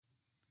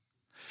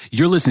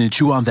You're listening to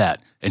Chew on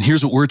That, and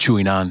here's what we're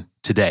chewing on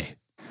today.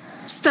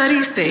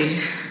 Studies say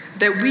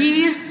that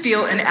we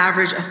feel an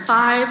average of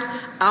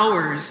 5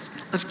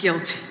 hours of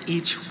guilt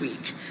each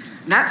week.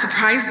 That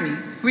surprised me.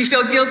 We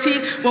feel guilty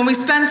when we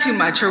spend too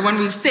much or when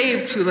we've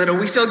saved too little.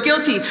 We feel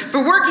guilty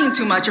for working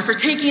too much or for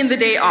taking the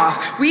day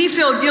off. We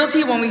feel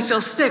guilty when we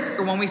feel sick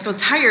or when we feel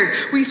tired.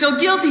 We feel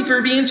guilty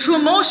for being too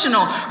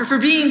emotional or for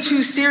being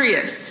too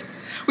serious.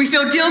 We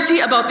feel guilty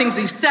about things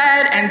we've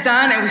said and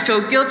done, and we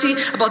feel guilty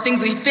about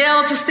things we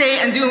failed to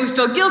say and do, and we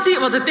feel guilty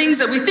about the things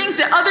that we think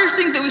that others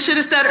think that we should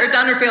have said or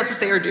done or failed to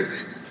say or do.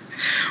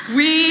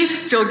 We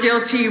feel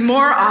guilty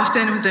more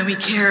often than we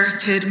care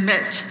to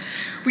admit.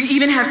 We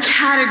even have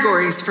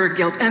categories for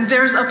guilt, and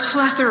there's a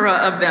plethora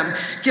of them.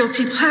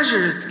 Guilty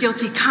pleasures,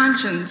 guilty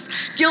conscience,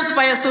 guilt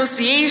by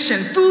association,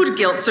 food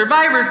guilt,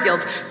 survivor's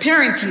guilt,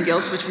 parenting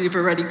guilt, which we've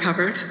already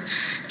covered,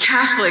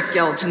 Catholic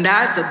guilt, and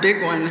that's a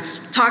big one.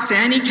 Talk to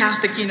any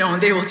Catholic you know,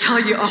 and they will tell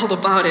you all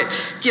about it.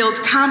 Guilt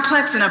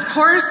complex, and of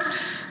course,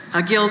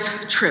 a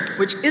guilt trip,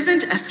 which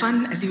isn't as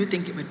fun as you would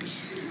think it would be.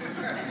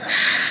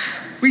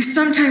 We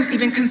sometimes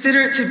even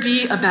consider it to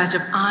be a badge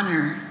of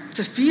honor,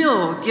 to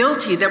feel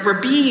guilty that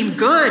we're being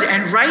good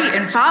and right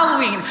and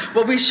following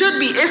what we should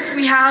be if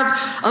we have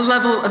a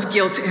level of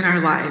guilt in our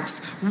lives.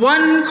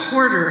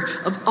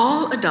 1/4 of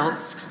all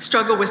adults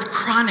struggle with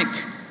chronic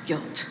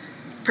guilt,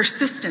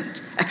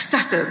 persistent,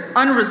 excessive,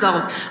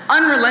 unresolved,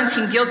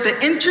 unrelenting guilt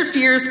that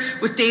interferes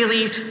with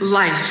daily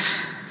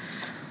life.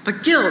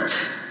 But guilt,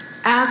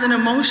 as an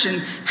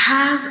emotion,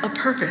 has a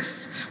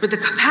purpose with the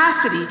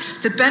capacity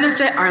to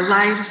benefit our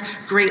lives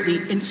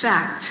greatly. In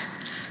fact,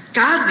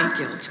 godly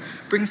guilt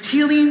brings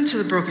healing to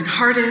the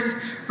brokenhearted,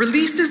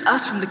 releases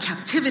us from the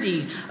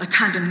captivity of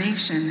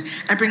condemnation,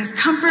 and brings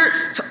comfort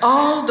to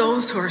all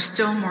those who are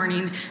still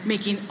mourning,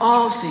 making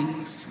all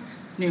things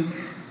new,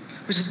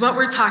 which is what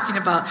we're talking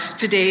about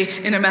today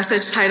in a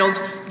message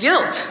titled,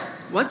 Guilt,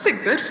 What's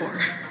It Good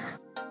For?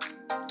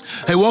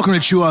 Hey, welcome to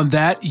Chew on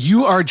That.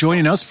 You are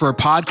joining us for a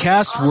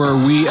podcast where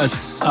we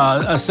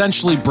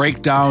essentially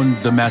break down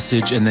the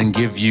message and then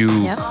give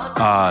you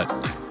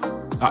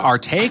our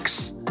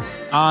takes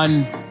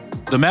on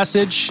the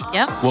message,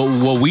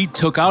 what we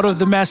took out of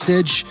the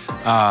message,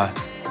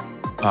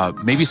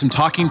 maybe some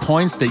talking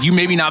points that you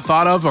maybe not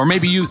thought of, or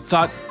maybe you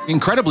thought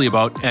incredibly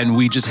about, and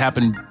we just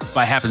happened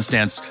by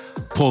happenstance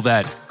pull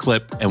that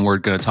clip and we're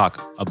going to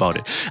talk about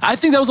it. I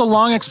think that was a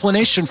long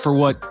explanation for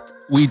what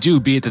we do,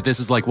 be it that this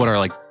is like what,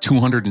 our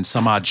 200 and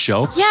some odd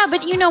show. Yeah,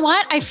 but you know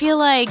what? I feel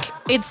like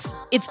it's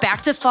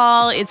back to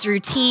fall, it's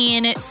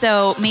routine.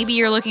 So maybe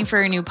you're looking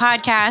for a new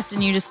podcast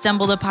and you just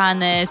stumbled upon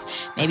this.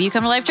 Maybe you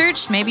come to Life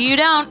Church, maybe you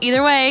don't.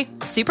 Either way,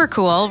 super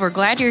cool. We're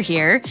glad you're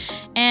here.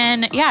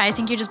 And yeah, I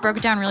think you just broke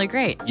it down really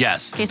great.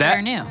 Yes. In case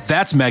you're new.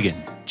 That's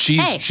Megan.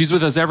 She's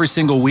with us every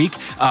single week.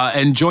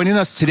 And joining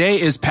us today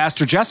is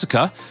Pastor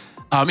Jessica.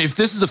 If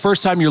this is the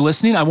first time you're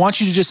listening, I want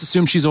you to just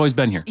assume she's always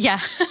been here. Yeah.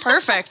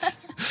 Perfect.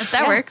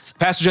 That works.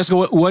 Pastor Jessica,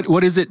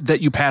 what is it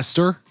that you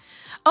pastor?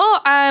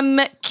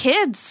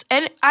 Kids.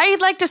 And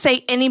I'd like to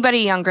say anybody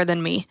younger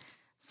than me.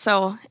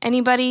 So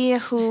anybody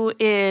who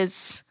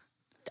is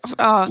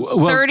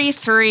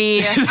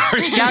 33,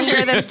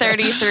 younger than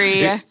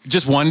 33.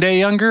 Just one day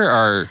younger,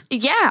 or?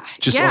 Yeah.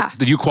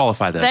 Did you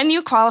qualify that? Then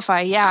you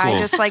qualify. Yeah. Cool. I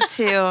just like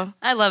to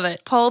I love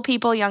it. Pull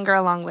people younger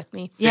along with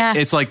me. Yeah.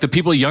 It's like the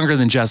people younger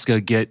than Jessica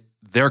get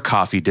their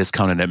coffee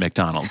discounted at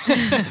McDonald's.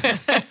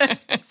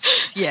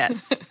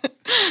 Yes.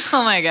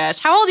 Oh my gosh.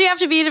 How old do you have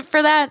to be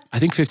for that? I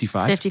think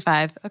 55.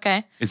 55.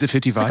 Okay. Is it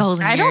 55? I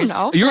don't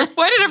know.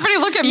 Why did everybody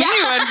look at me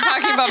when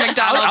talking about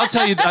McDonald's?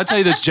 I'll tell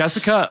you this,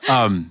 Jessica.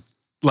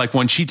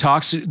 When she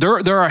talks,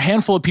 there are a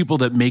handful of people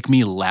that make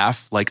me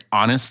laugh,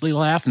 honestly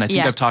laugh. And I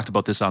think I've talked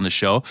about this on the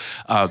show,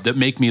 that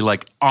make me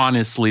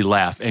honestly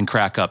laugh and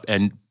crack up.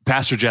 And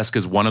Pastor Jessica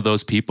is one of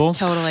those people.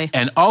 Totally.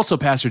 And also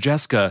Pastor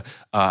Jessica,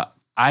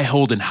 I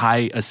hold in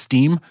high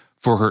esteem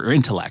for her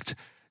intellect.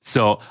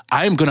 So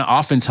I am going to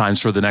oftentimes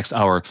for the next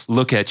hour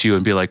look at you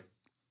and be like,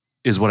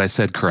 is what I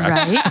said correct?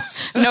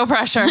 Right. No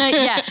pressure.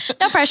 Yeah.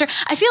 No pressure.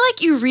 I feel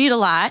like you read a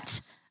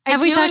lot. Have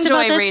we talked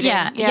about this? Reading.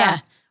 Yeah.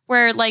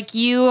 Where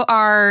you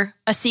are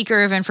a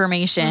seeker of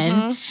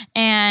information,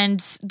 and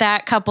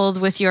that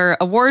coupled with your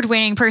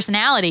award-winning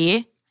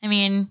personality. I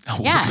mean,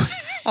 yeah.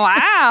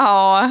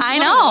 Wow. I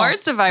know. What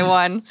awards have I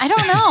won? I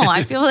don't know.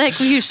 I feel like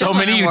we should so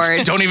many an award.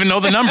 You don't even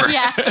know the number.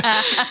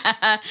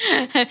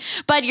 Yeah.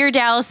 But you're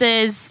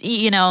Dallas's,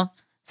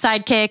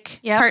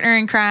 sidekick, partner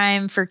in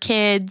crime for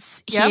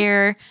kids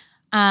here.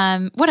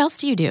 What else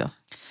do you do?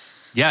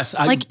 Yes,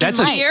 that's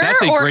a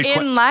great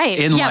in life.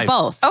 In life.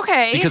 Both.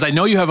 Okay. Because I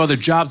know you have other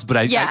jobs, but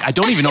I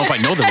don't even know if I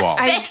know them all.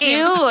 I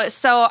do.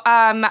 So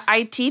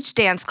I teach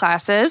dance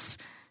classes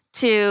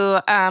to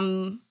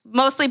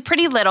mostly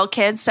pretty little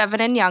kids,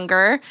 7 and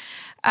younger.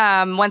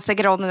 Once they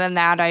get older than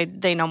that,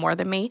 they know more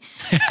than me.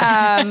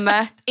 And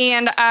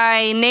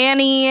I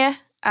nanny.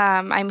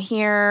 I'm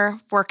here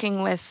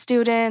working with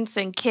students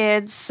and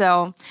kids.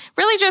 So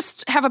really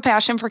just have a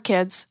passion for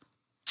kids.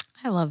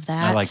 I love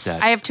that. I like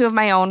that. I have 2 of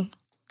my own.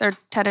 They're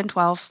 10 and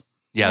 12.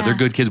 Yeah, they're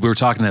good kids. We were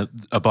talking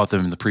about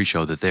them in the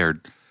pre-show that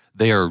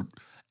they are.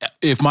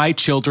 If my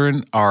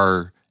children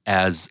are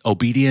as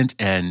obedient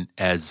and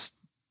as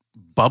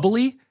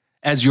bubbly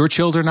as your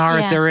children are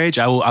at their age,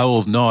 I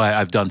will know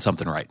I've done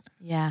something right.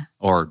 Yeah.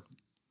 Or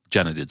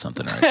Jenna did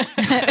something right.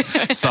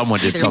 Someone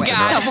did something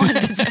right. Someone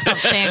did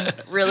something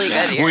really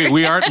good here.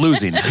 We aren't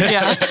losing.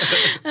 Yeah.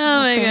 Oh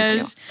my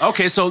gosh.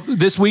 Okay, so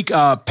this week,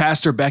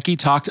 Pastor Becky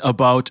talked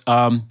about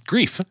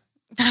grief.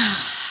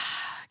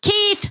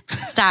 Keith,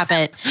 stop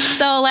it.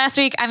 So last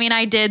week,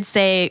 I did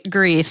say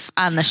grief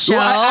on the show.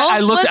 Well, I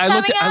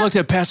looked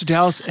at Pastor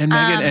Dallas and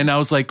Megan, and I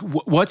was like,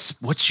 "What's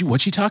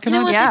she talking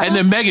about?" Yeah. And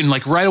then Megan,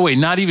 like right away,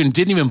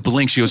 didn't even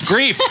blink. She goes,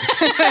 "Grief."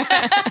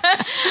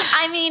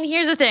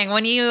 Here's the thing: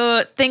 when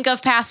you think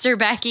of Pastor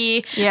Becky,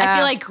 I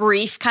feel like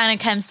grief kind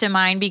of comes to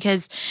mind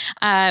because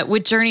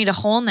with Journey to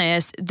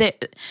Wholeness,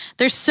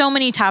 there's so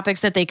many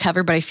topics that they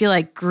cover, but I feel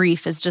like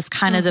grief is just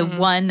kind of the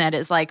one that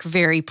is like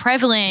very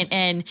prevalent,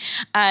 and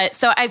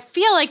so I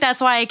feel like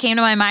that's why it came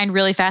to my mind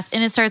really fast,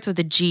 and it starts with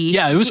a G.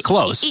 Yeah, it was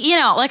close.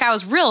 I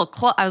was real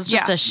close. I was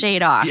just a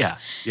shade off. Yeah,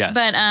 yes.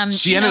 But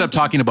she ended up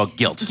talking about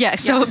guilt. Yeah,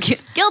 so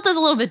guilt is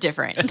a little bit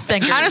different than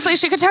grief. Honestly,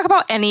 she could talk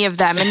about any of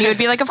them, and you would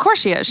be like, "Of course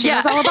she is. She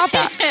knows all about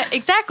that."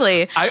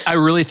 Exactly. I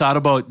really thought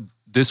about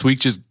this week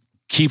just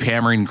keep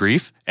hammering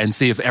grief and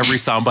see if every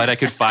soundbite I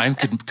could find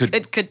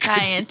could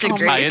tie into grief.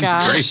 Tie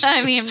into grief.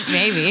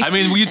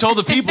 Maybe. You told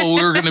the people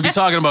we were going to be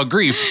talking about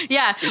grief.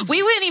 Yeah,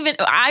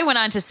 I went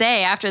on to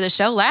say after the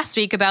show last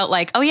week about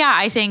like, oh yeah,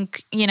 I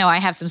think, I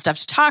have some stuff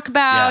to talk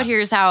about. Yeah.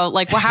 Here's how,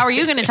 how are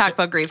you going to talk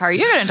about grief? How are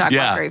you going to talk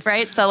about grief?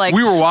 Right. So we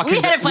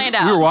had it planned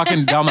out. We were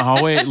walking down the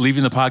hallway,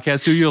 leaving the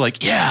podcast studio,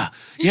 like, yeah,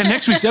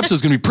 next week's episode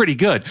is going to be pretty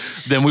good.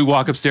 Then we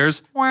walk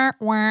upstairs.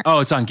 Oh,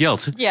 it's on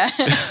guilt. Yeah.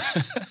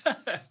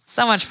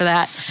 So much for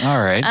that.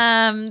 All right.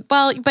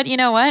 But you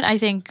know what? I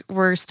think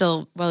we're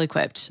still well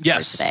equipped for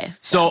today.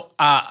 So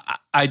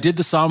I did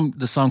the song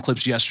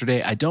clips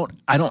yesterday. I don't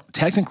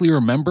technically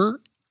remember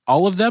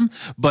all of them,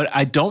 but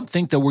I don't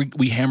think that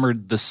we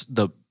hammered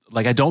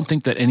I don't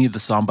think that any of the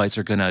sound bites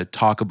are going to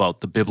talk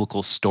about the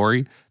biblical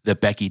story that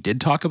Becky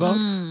did talk about,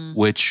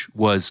 which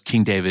was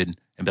King David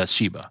and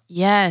Bathsheba.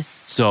 Yes.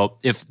 So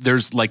if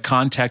there's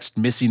context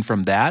missing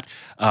from that,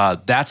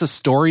 that's a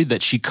story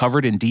that she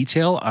covered in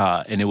detail,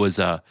 and it was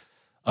a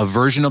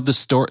version of the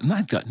story,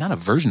 not a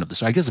version of the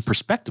story, I guess a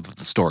perspective of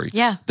the story.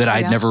 Yeah. That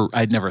I'd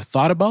never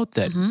thought about,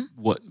 that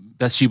what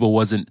Bathsheba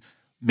wasn't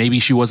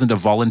a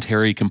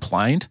voluntary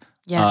compliant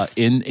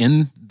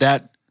in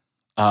that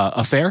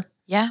affair.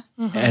 Yeah.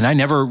 Mm-hmm. And I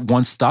never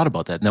once thought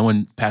about that. And then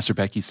when Pastor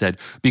Becky said,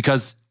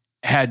 because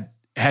had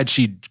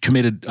she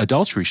committed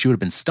adultery, she would have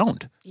been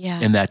stoned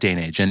in that day and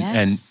age.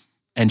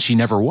 And she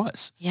never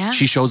was. Yeah.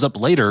 She shows up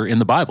later in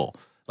the Bible.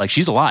 Like,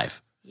 she's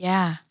alive.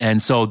 Yeah.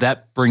 And so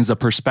that brings a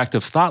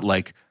perspective thought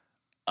like,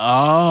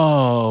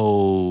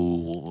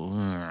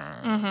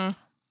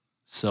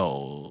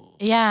 so.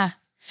 Yeah.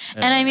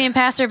 And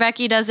Pastor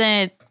Becky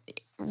doesn't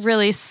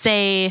really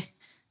say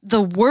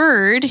the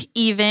word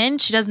even.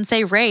 She doesn't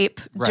say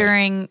rape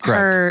during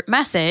her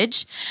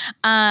message.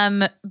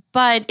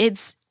 But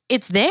it's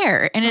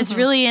there, and it's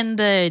really in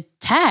the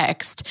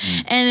text.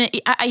 And,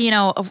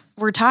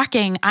 we're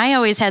talking, I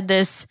always had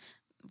this,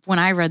 when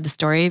I read the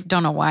story,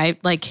 don't know why,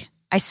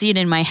 I see it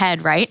in my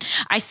head, right?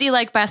 I see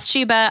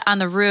Bathsheba on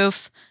the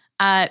roof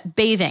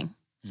bathing.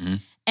 Mm-hmm.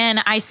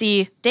 And I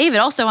see David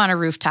also on a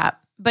rooftop,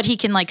 but he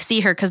can see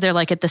her because they're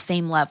at the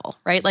same level,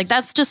 right?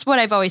 That's just what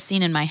I've always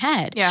seen in my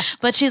head. Yeah.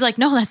 But she's like,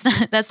 no,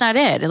 that's not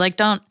it.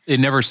 It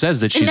never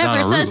says that she's on a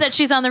roof. It never says that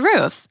she's on the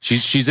roof.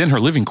 She's in her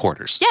living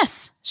quarters.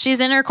 Yes.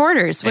 She's in her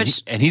quarters,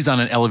 and he's on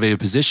an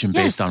elevated position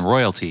based on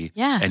royalty.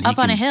 Yeah. And up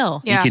on a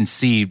hill. He can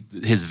see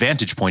his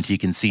vantage point. He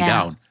can see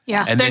down.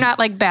 Yeah. And they're not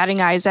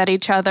batting eyes at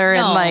each other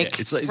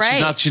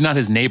she's not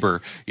his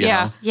neighbor. You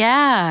know?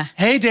 Yeah.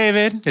 Hey,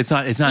 David. It's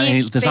not like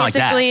that.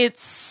 Basically, it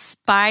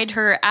spied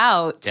her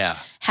out. Yeah.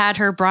 Had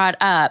her brought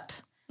up.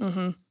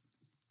 Mm-hmm.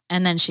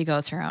 And then she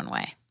goes her own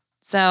way.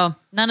 So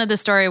none of the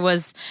story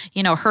was,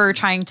 her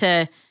trying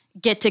to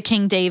get to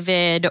King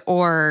David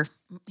or,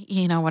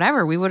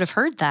 whatever. We would have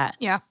heard that.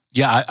 Yeah.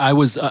 Yeah. I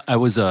was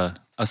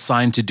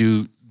assigned to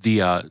do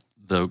the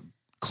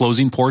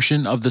closing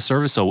portion of the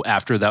service. So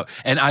after that,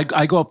 and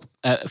I go up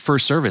at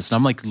first service,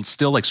 and I'm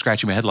still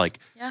scratching my head,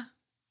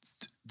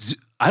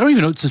 I don't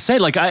even know what to say.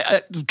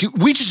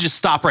 We should just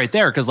stop right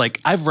there, because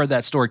I've read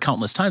that story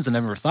countless times and I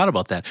never thought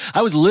about that.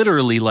 I was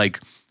literally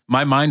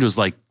my mind was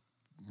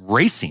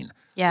racing.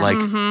 Yeah.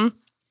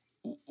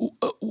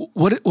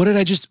 What did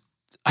I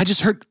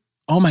just heard?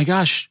 Oh my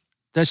gosh,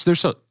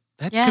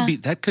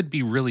 that could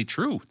be really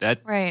true.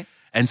 Right.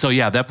 And so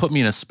that put me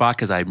in a spot,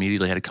 because I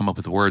immediately had to come up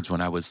with words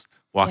when I was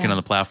walking on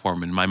the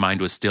platform, and my mind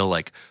was still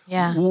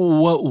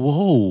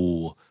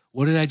whoa,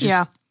 what did I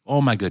just,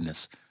 oh my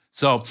goodness.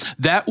 So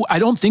that, I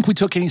don't think we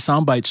took any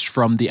sound bites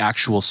from the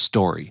actual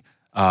story.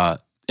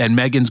 And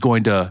Megan's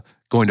going to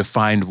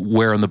find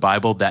where in the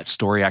Bible that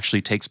story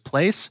actually takes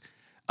place.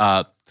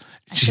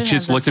 She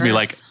just looked at me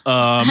like,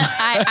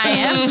 I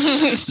am.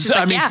 So,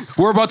 I mean,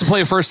 we're about to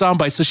play a first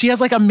soundbite, so she has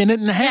like a minute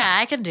and a half.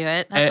 Yeah, I can do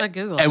it. That's what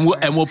Google is.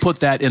 And we'll put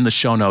that in the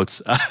show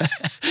notes.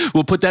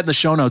 We'll put that in the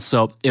show notes.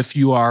 So if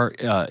you are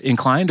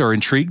inclined or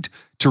intrigued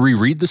to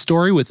reread the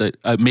story with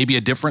maybe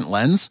a different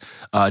lens,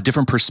 a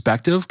different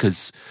perspective,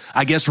 because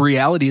I guess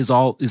reality is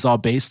all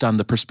based on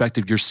the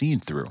perspective you're seeing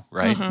through,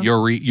 right?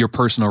 Your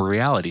personal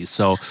realities.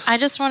 So I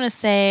just want to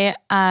say,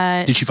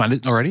 did you find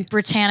it already?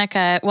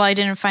 Britannica. Well, I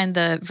didn't find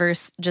the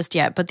verse just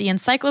yet, but the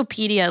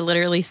encyclopedia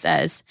literally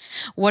says,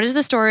 "What is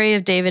the story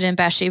of David and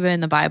Bathsheba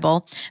in the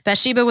Bible?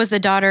 Bathsheba was the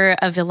daughter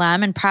of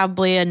Elam and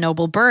probably a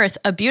noble birth.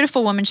 A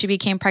beautiful woman, she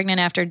became pregnant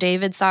after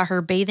David saw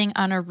her bathing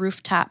on a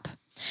rooftop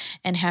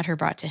and had her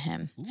brought to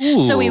him."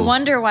 Ooh. So we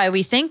wonder why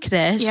we think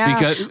this.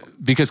 Yeah.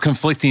 Because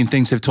conflicting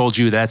things have told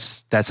you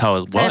that's how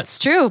it was. That's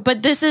true.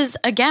 But this is,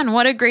 again,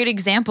 what a great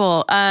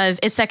example of,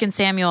 it's 2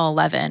 Samuel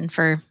 11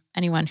 for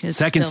anyone who's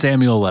 2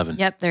 Samuel 11.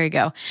 Yep, there you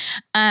go.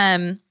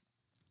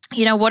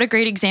 What a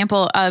great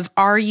example of,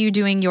 are you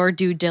doing your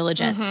due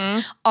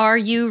diligence? Are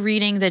you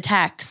reading the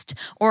text?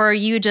 Or are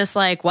you just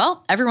like,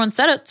 well, everyone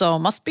said it, so it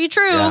must be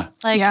true. Yeah.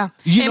 Like,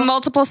 in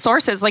multiple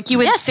sources. Like you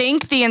would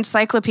think the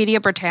Encyclopedia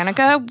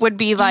Britannica would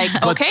be like,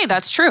 okay,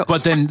 that's true.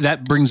 But then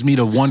that brings me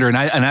to wonder, and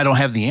I don't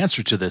have the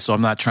answer to this, so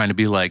I'm not trying to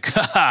be like,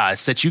 haha,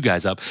 set you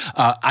guys up.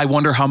 I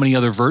wonder how many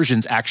other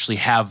versions actually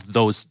have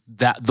those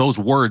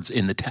words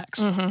in the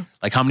text.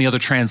 Like how many other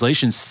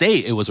translations say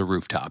it was a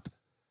rooftop?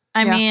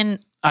 I mean,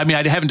 I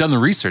haven't done the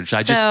research.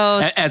 I just,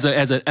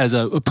 as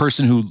a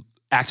person who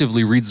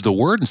actively reads the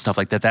word and stuff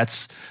like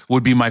that,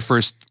 would be my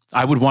first.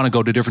 I would want to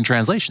go to different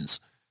translations.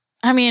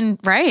 I mean,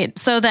 right.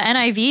 So the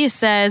NIV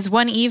says,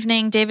 one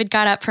evening, David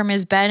got up from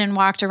his bed and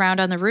walked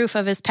around on the roof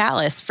of his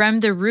palace.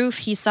 From the roof,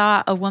 he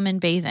saw a woman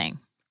bathing.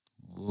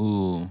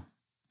 Ooh.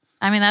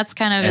 I mean, that's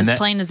kind of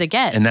plain as it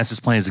gets. And that's as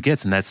plain as it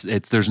gets. And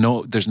there's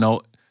no.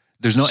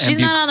 She's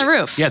not on the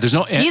roof. Yeah, there's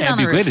no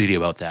ambiguity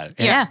about that.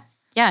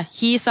 Yeah,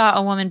 he saw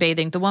a woman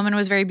bathing. The woman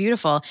was very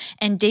beautiful,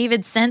 and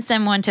David sent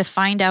someone to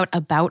find out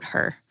about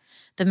her.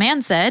 The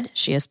man said,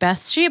 she is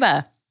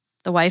Bathsheba,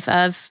 the wife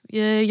of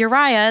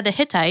Uriah the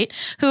Hittite,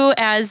 who,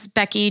 as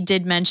Becky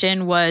did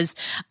mention, was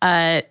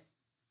a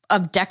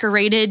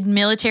decorated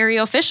military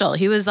official.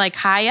 He was like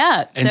high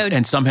up.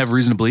 And some have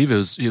reason to believe it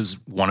was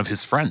one of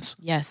his friends.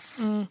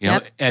 Yes. You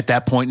know, at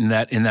that point in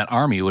that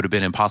army, it would have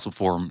been impossible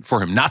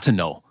for him not to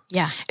know.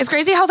 Yeah. It's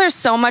crazy how there's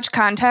so much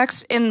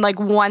context in like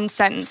one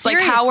sentence.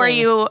 Seriously. Like how are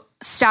you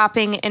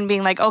stopping and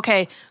being like,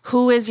 okay,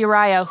 who is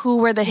Uriah? Who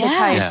were the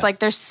Hittites? Yeah. Like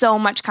there's so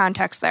much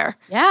context there.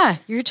 Yeah,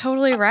 you're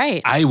totally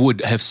right. I would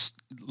have,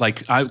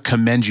 I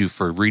commend you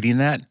for reading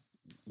that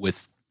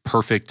with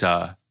perfect,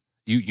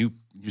 you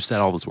said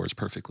all those words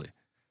perfectly.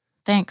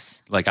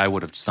 Thanks. Like I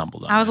would have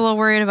stumbled on I was a little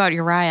worried about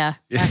Uriah.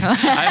 I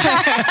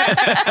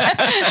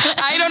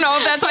don't know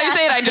if that's how you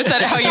say it. I just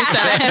said it how you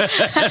said it.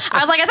 I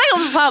was like, I think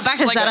this is how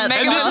Becca said it.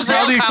 And this is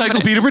how the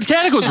Encyclopedia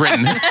Britannica was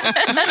written.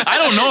 I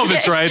don't know if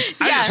it's right.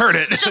 I just heard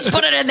it. Just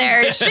put it in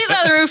there. She's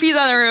on the roof. He's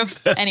on the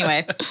roof.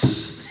 Anyway.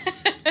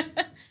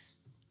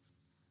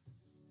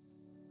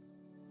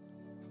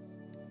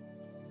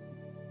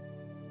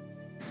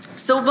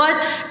 So what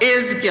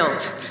is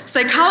guilt?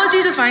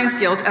 Psychology defines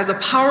guilt as a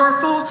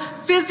powerful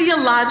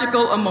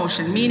physiological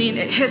emotion, meaning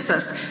it hits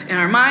us in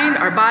our mind,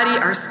 our body,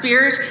 our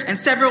spirit, and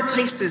several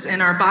places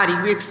in our body.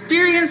 We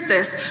experience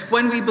this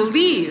when we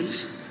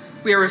believe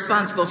we are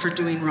responsible for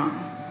doing wrong.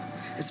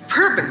 Its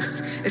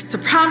purpose is to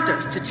prompt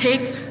us to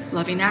take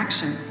loving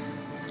action.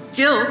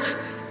 Guilt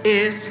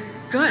is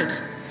good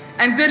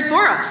and good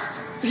for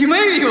us. So you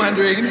may be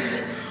wondering,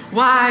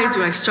 why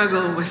do I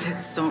struggle with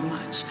it so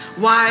much?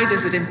 Why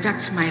does it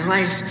infect my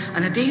life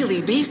on a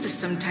daily basis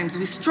sometimes?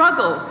 We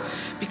struggle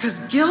because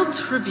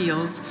guilt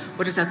reveals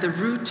what is at the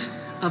root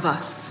of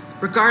us.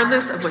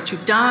 Regardless of what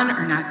you've done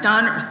or not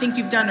done or think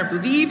you've done or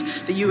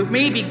believe that you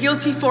may be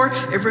guilty for,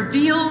 it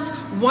reveals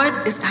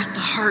what is at the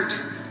heart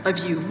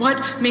of you,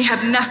 what may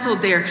have nestled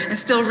there and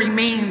still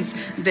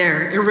remains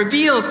there. It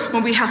reveals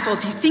when we have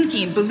faulty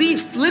thinking,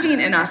 beliefs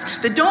living in us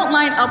that don't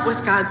line up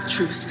with God's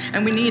truth,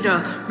 and we need a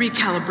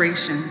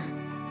recalibration.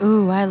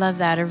 Ooh, I love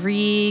that. A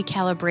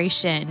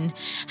recalibration.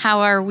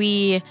 How are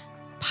we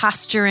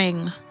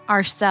posturing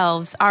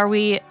ourselves? Are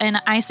we,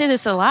 and I say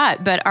this a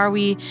lot, but are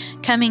we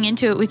coming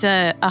into it with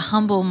a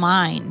humble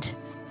mind?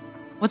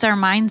 What's our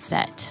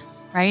mindset,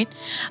 right?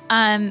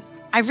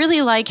 I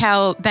really like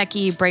how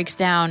Becky breaks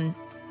down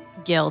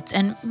guilt,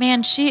 and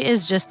man, she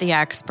is just the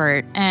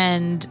expert,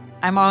 and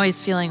I'm always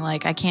feeling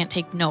like I can't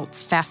take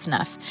notes fast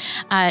enough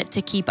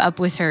to keep up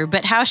with her.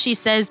 But how she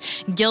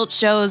says guilt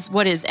shows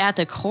what is at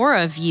the core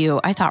of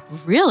you. I thought,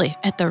 really?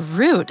 At the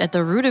root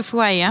of who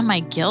I am,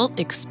 my guilt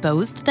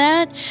exposed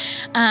that?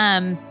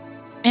 And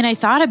I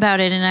thought about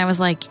it and I was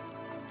like,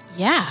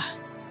 yeah,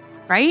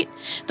 right?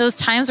 Those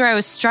times where I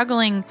was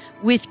struggling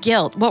with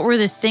guilt, what were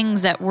the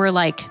things that were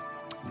like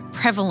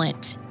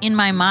prevalent in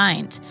my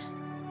mind?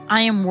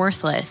 I am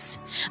worthless.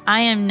 I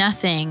am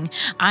nothing.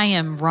 I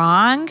am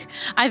wrong.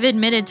 I've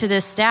admitted to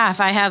this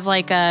staff, I have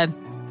like a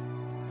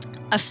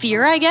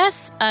fear, I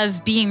guess,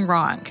 of being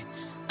wrong.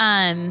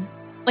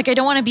 like I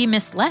don't want to be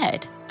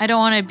misled. I don't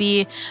want to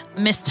be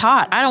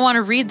mistaught. I don't want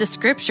to read the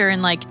scripture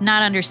and like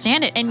not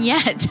understand it. And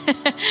yet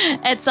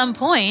at some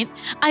point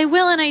I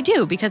will, and I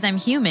do, because I'm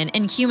human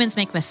and humans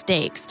make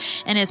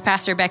mistakes. And as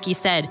Pastor Becky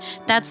said,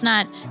 that's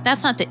not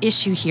the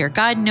issue here.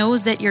 God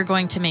knows that you're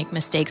going to make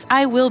mistakes.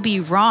 I will be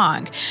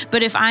wrong.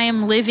 But if I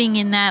am living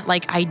in that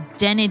like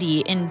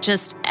identity and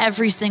just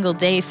every single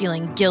day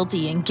feeling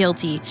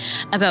guilty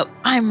about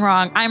I'm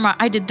wrong,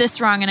 I did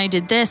this wrong and I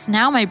did this,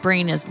 now my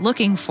brain is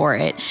looking for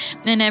it.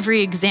 And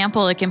every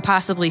example it can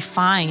possibly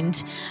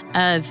find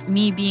of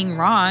me being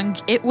wrong,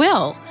 it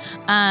will.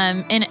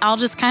 And I'll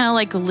just kind of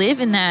like live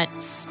in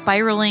that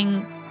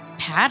spiraling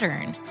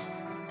pattern.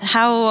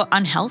 How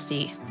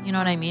unhealthy, you know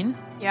what I mean?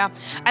 Yeah.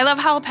 I love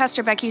how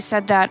Pastor Becky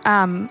said that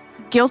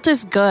guilt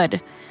is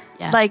good.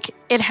 Yeah. Like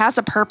it has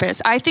a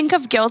purpose. I think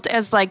of guilt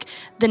as like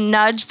the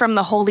nudge from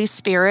the Holy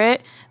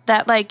Spirit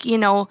that like, you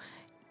know,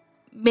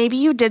 maybe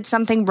you did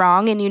something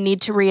wrong and you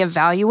need to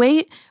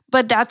reevaluate,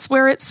 but that's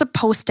where it's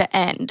supposed to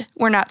end.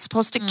 We're not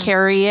supposed to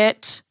carry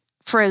it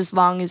for as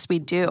long as we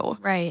do.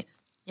 Right.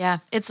 Yeah.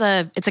 It's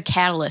a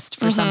catalyst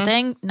for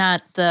something,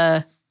 not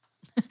the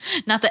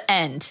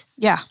end.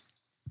 Yeah.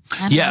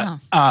 I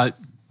don't know.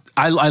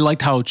 I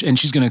liked how, and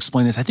she's going to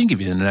explain this, I think, in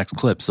the next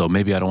clip. So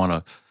maybe I don't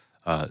want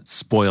to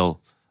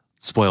spoil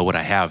what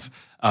I have.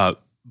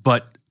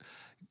 But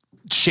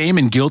shame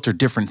and guilt are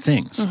different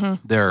things.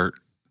 They're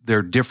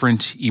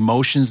different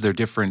emotions. They're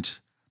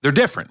different.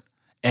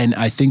 And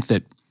I think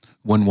that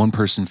when one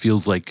person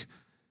feels like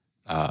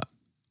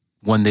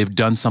when they've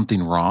done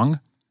something wrong,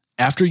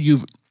 and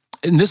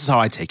this is how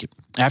I take it,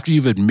 after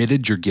you've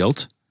admitted your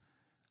guilt,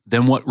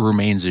 then what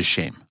remains is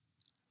shame.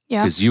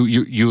 Yeah. Because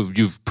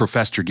you've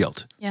professed your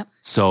guilt. Yep.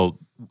 So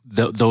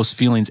those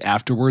feelings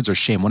afterwards are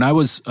shame. When I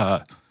was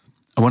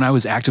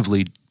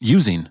actively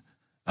using,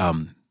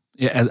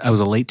 I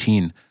was a late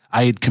teen.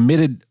 I had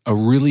committed a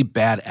really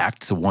bad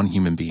act to one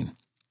human being,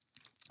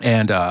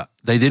 and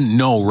they didn't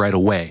know right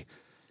away,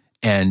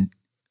 and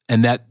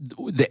that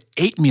they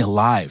ate me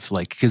alive,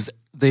 like because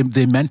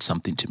they meant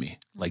something to me,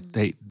 like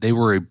they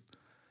were,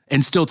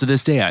 and still to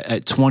this day,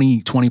 at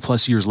 20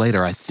 plus years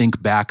later, I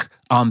think back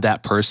on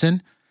that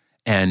person,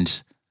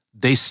 and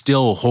they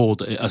still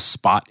hold a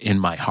spot in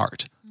my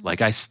heart.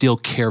 Like I still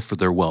care for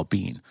their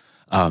well-being.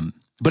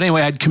 But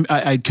anyway,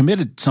 I'd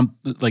committed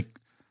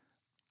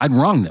I'd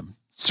wronged them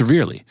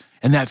severely.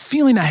 And that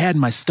feeling I had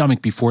in my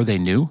stomach before they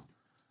knew,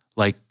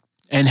 like,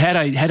 and had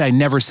I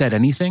never said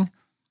anything,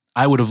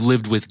 I would have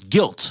lived with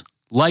guilt,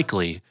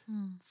 likely,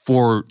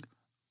 for,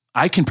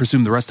 I can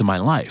presume, the rest of my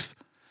life.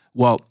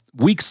 Well,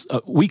 weeks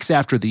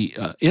after the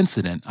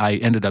incident, I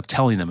ended up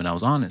telling them, and I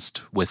was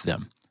honest with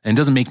them. And it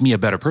doesn't make me a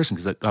better person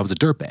because I was a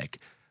dirtbag,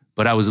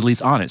 but I was at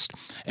least honest.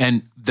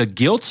 And the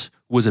guilt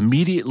was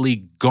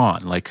immediately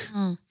gone. Like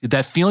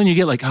that feeling you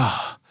get, like,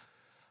 oh,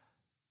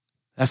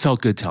 that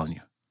felt good telling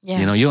you. Yeah.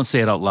 You know, you don't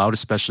say it out loud,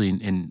 especially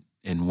in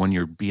when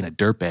you're being a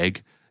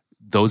dirtbag,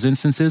 those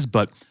instances,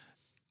 but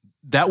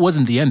that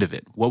wasn't the end of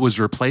it. What was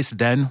replaced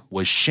then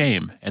was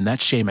shame, and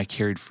that shame I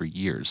carried for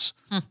years.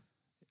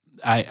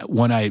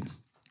 When I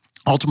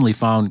ultimately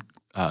found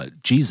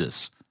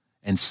Jesus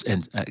and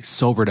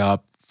sobered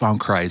up, found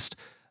Christ,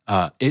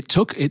 it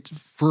took it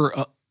for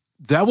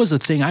that was a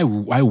thing I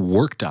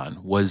worked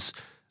on, was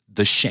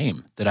the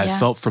shame that I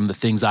felt from the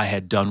things I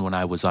had done when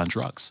I was on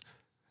drugs,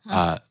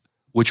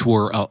 which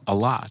were a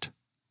lot.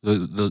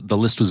 The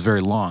list was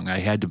very long. I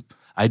had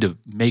to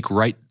make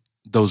right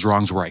those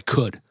wrongs where I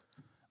could.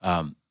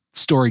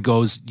 Story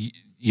goes,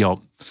 you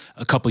know,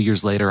 a couple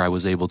years later, I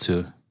was able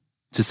to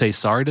say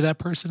sorry to that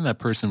person. That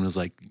person was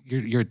like,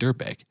 "You're a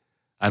dirtbag.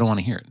 I don't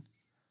want to hear it."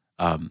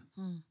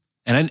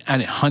 And I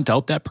didn't hunt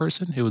out that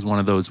person. It was one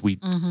of those we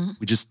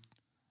just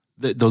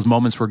those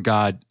moments where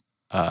God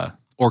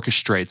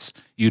orchestrates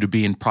you to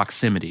be in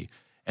proximity,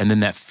 and then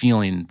that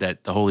feeling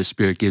that the Holy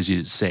Spirit gives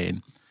you,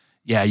 saying,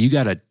 "Yeah, you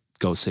got to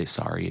go say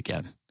sorry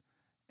again."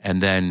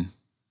 And then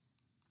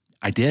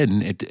I did,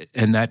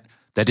 and that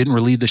didn't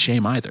relieve the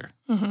shame either.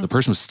 The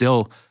person was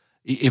still,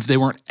 if they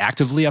weren't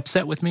actively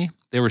upset with me,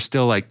 they were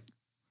still like,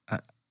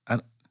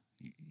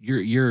 "You're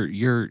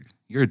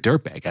a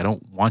dirtbag. I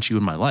don't want you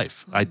in my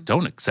life. I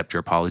don't accept your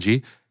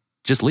apology.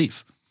 Just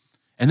leave."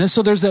 And then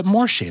so there's that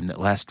more shame that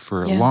lasts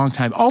for a long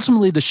time.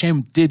 Ultimately, the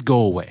shame did go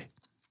away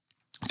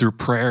through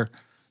prayer,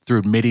 through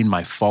admitting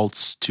my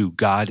faults to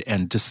God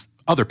and just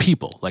other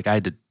people. Like I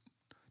had to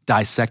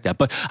dissect that.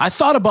 But I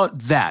thought about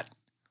that,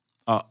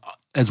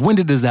 as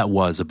winded as that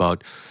was,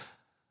 about,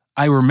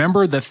 I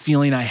remember the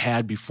feeling I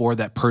had before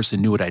that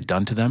person knew what I'd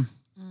done to them,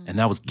 and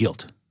that was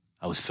guilt.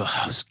 I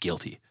was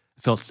guilty.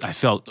 I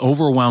felt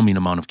overwhelming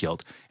amount of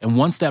guilt. And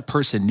once that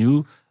person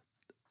knew,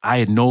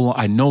 I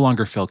no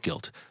longer felt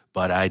guilt,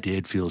 but I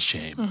did feel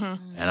shame.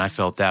 And I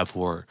felt that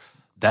for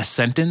that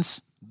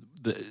sentence.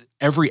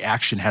 Every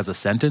action has a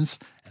sentence,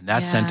 and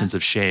that sentence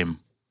of shame,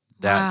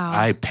 that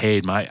I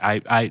paid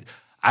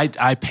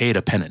I paid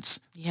a penance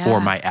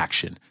for my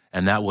action.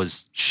 And that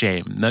was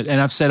shame.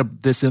 And I've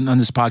said this on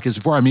this podcast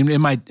before. I mean,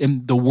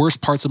 in the worst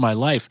parts of my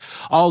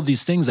life, all of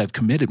these things I've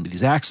committed,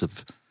 these acts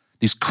of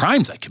these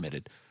crimes I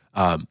committed.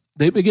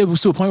 It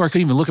was to a point where I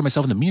couldn't even look at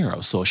myself in the mirror. I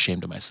was so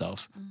ashamed of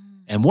myself.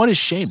 And what is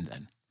shame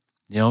then?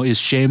 Is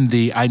shame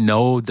I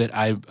know that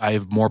I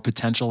have more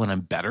potential and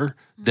I'm better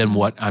than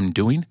what I'm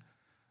doing?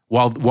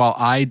 While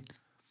I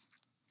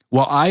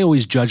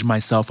always judge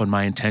myself on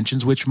my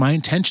intentions, which my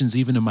intentions,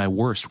 even in my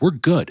worst, were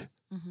good.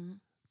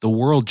 The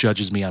world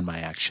judges me on my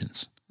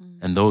actions,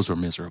 and those were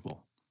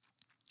miserable.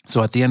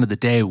 So at the end of the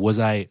day, was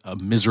I a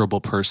miserable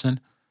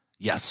person?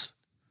 Yes,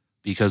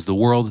 because the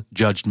world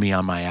judged me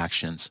on my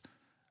actions.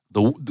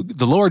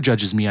 The Lord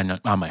judges me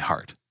on my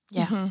heart.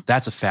 Yeah.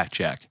 That's a fact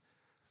check.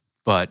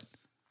 But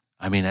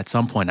I mean, at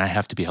some point I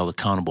have to be held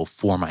accountable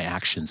for my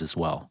actions as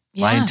well.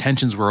 Yeah. My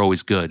intentions were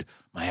always good.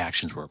 My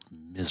actions were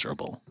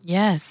miserable.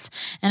 Yes.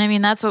 And I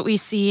mean, that's what we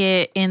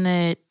see in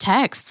the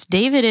text.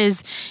 David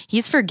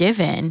he's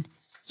forgiven.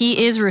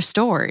 He is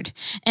restored.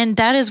 And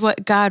that is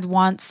what God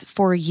wants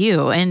for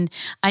you. And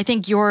I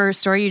think your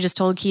story you just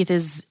told, Keith,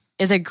 is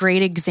a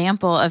great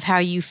example of how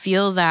you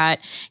feel that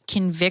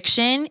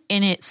conviction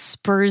and it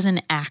spurs an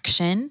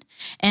action.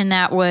 And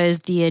that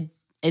was the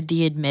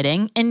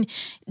admitting. And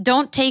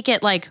don't take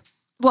it like,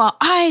 well,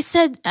 I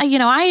said, I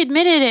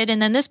admitted it,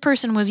 and then this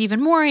person was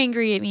even more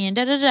angry at me and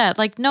da-da-da.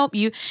 Like, nope,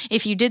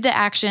 if you did the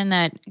action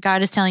that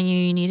God is telling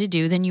you need to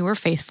do, then you were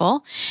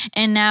faithful.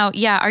 And now,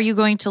 are you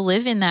going to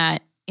live in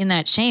that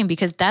shame?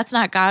 Because that's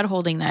not God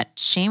holding that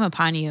shame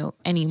upon you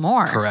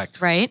anymore.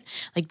 Correct. Right?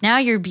 Like now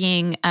you're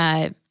being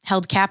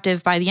held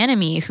captive by the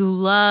enemy who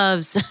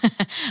loves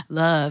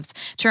to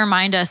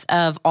remind us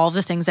of all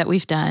the things that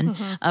we've done,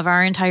 of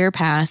our entire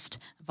past,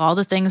 of all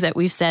the things that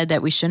we've said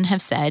that we shouldn't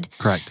have said.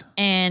 Correct.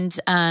 And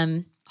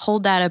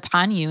hold that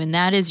upon you, and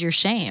that is your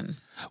shame.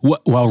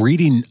 While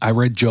reading, I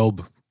read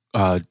Job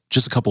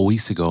just a couple of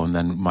weeks ago, and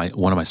then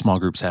one of my small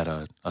groups had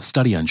a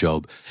study on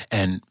Job.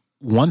 And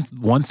one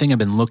thing I've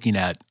been looking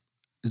at,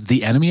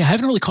 the enemy, I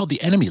haven't really called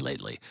the enemy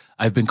lately.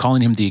 I've been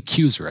calling him the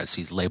accuser, as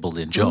he's labeled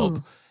in Job.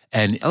 Ooh.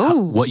 And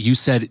what you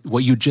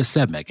just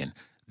said, Megan,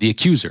 the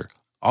accuser,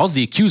 all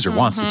the accuser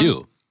wants to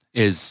do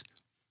is,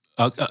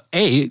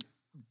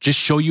 just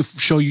show you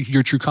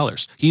your true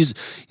colors.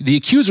 The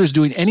accuser is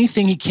doing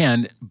anything he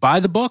can by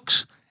the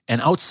books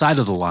and outside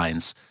of the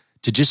lines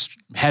to just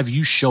have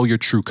you show your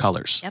true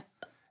colors. Yep.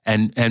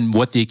 And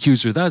what the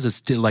accuser does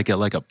is like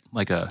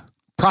a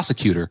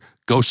prosecutor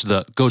goes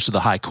to the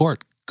high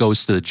court,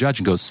 goes to the judge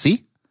and goes,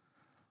 see,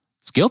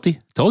 it's guilty.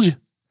 Told you.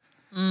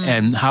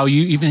 And how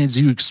even as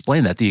you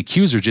explain that, the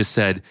accuser just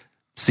said,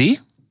 see,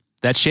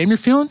 that shame you're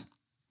feeling?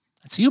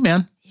 That's you,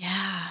 man.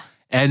 Yeah.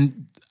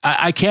 And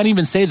I can't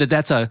even say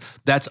that's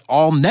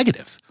all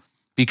negative,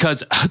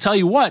 because I'll tell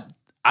you what,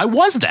 I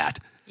was that.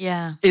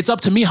 Yeah. It's up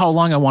to me how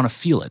long I want to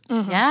feel it.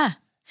 Yeah.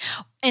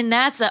 And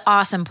that's an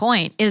awesome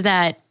point, is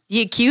that the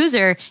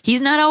accuser,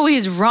 he's not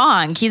always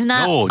wrong. He's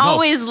not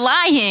always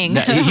lying.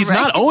 He's right?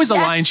 not always a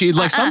lying sheet.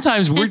 Like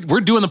sometimes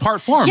we're doing the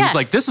part for him. Yeah. He's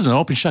like, this is an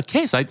open shut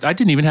case. I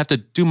didn't even have to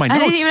do my notes.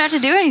 I didn't even have to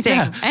do anything.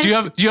 Yeah.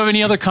 Do you have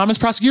any other comments,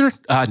 prosecutor?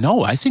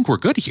 No, I think we're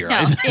good here.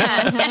 No.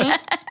 Yeah.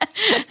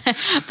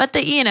 But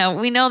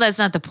we know that's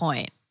not the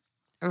point,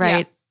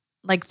 right?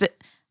 Yeah. Like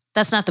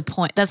that's not the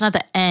point. That's not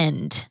the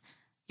end.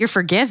 You're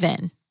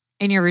forgiven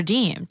and you're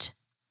redeemed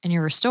and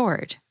you're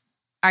restored.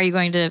 Are you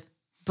going to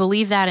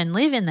believe that and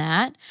live in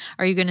that?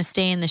 Or are you going to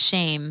stay in the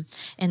shame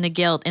and the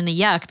guilt and the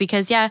yuck?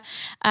 Because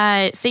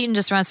Satan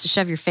just wants to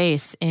shove your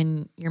face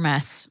in your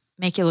mess,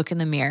 make you look in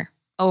the mirror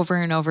over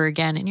and over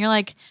again. And you're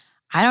like,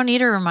 I don't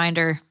need a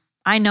reminder.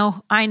 I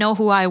know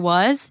who I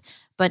was,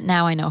 but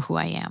now I know who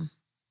I am.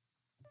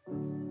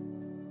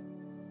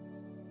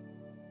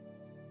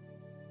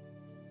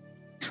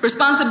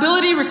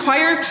 Responsibility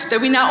requires that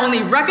we not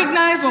only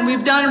recognize when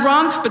we've done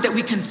wrong, but that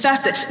we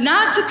confess it.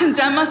 Not to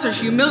condemn us or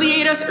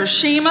humiliate us or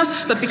shame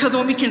us, but because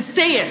when we can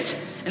say it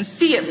and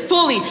see it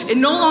fully, it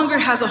no longer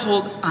has a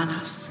hold on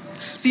us.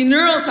 See,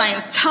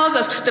 neuroscience tells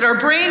us that our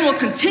brain will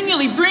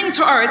continually bring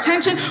to our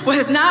attention what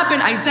has not been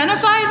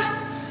identified,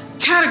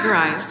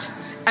 categorized,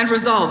 and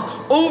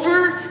resolved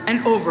over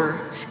and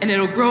over. And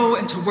it'll grow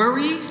into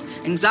worry,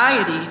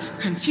 anxiety,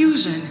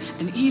 confusion,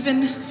 and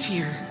even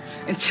fear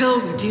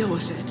until we deal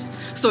with it.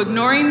 So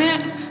ignoring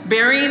it,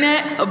 burying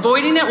it,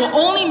 avoiding it will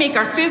only make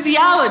our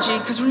physiology,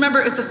 because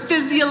remember, it's a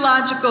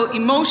physiological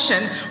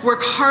emotion, work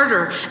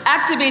harder,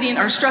 activating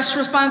our stress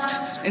response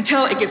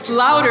until it gets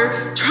louder,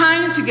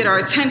 trying to get our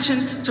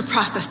attention to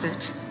process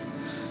it.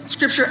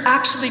 Scripture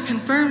actually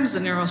confirms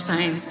the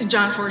neuroscience in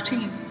John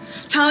 14,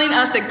 telling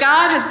us that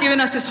God has given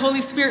us his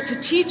Holy Spirit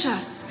to teach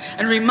us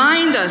and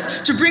remind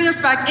us, to bring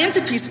us back into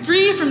peace,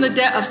 free from the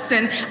debt of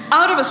sin,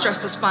 out of a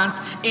stress response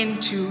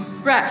into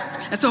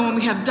rest. And so when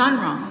we have done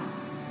wrong,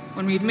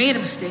 when we've made a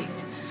mistake,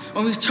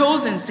 when we've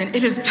chosen sin,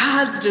 it is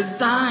God's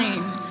design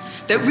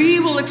that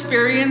we will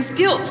experience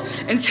guilt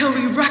until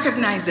we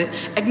recognize it,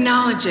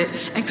 acknowledge it,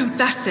 and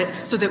confess it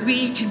so that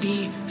we can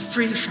be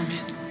free from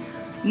it.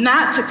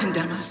 Not to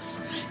condemn us,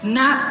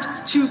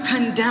 not to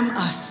condemn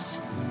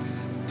us,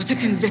 but to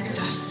convict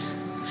us.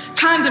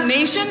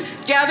 Condemnation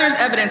gathers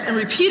evidence and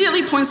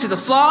repeatedly points to the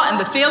flaw and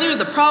the failure,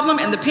 the problem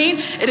and the pain.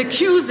 It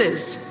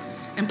accuses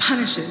and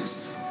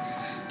punishes.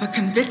 But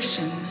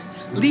conviction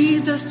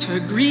leads us to a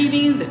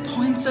grieving that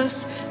points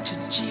us to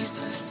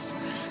Jesus.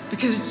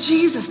 Because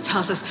Jesus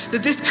tells us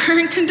that this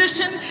current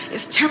condition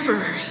is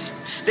temporary.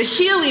 The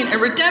healing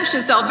and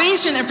redemption,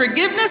 salvation and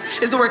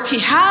forgiveness is the work he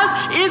has,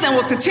 is, and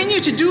will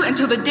continue to do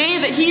until the day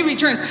that he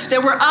returns.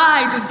 That where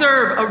I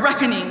deserve a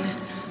reckoning,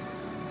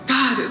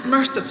 God is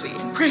mercifully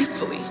and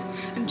gracefully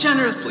and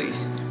generously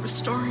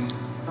restoring.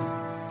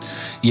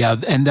 Yeah,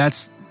 and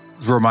that's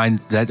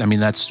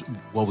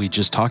what we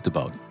just talked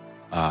about.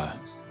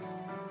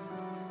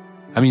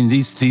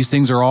 These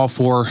things are all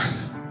for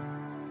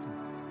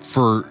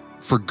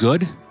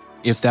good,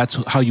 if that's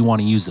how you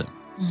want to use them.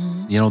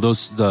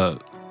 Mm-hmm.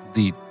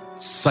 The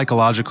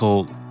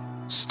psychological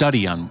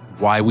study on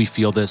why we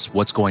feel this,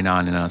 what's going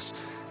on in us.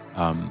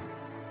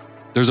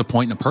 There's a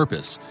point and a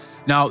purpose.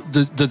 Now,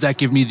 does that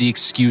give me the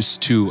excuse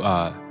to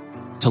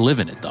live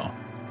in it though?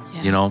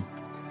 Yeah.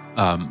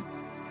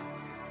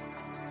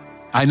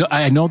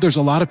 I know there's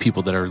a lot of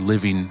people that are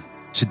living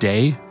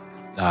today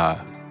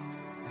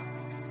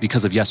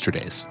because of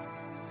yesterday's,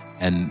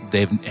 and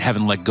they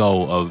haven't let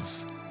go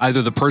of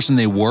either the person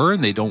they were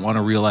and they don't want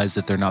to realize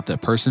that they're not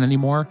that person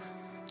anymore,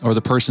 or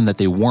the person that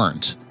they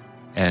weren't,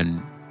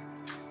 and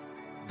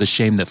the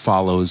shame that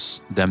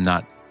follows them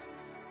not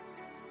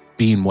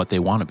being what they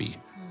want to be.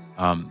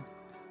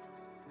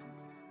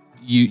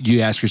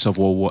 You ask yourself,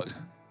 well,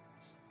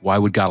 why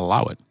would God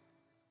allow it?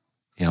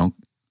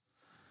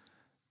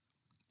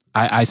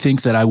 I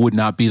think that I would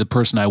not be the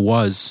person I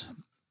was.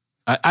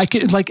 I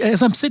can, like,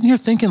 as I'm sitting here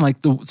thinking, like,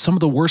 some of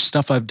the worst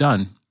stuff I've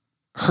done,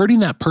 hurting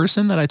that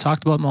person that I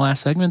talked about in the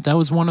last segment, that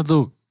was one of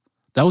the,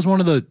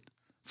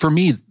 for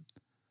me,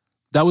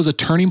 that was a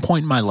turning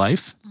point in my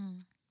life.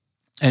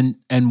 And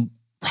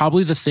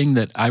probably the thing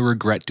that I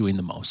regret doing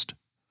the most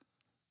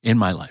in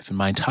my life, in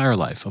my entire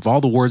life. Of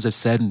all the words I've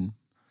said, and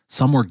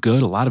some were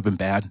good, a lot have been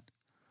bad.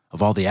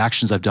 Of all the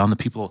actions I've done, the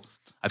people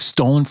I've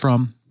stolen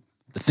from,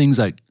 the things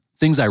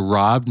I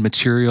robbed,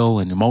 material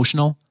and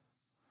emotional,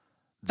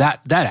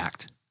 that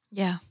act,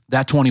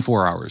 that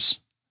 24 hours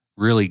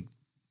really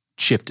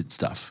shifted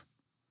stuff.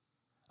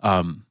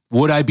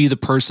 Would I be the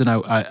person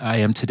I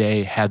am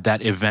today had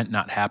that event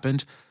not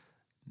happened?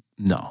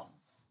 No.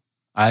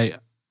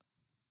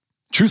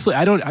 Truthfully,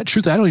 I don't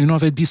even know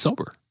if I'd be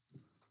sober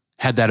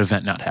had that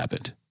event not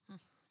happened.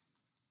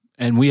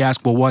 And we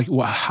ask,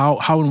 well,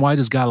 how and why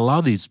does God allow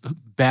these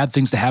bad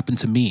things to happen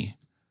to me,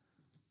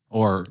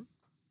 or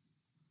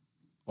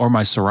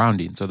my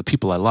surroundings, or the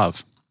people I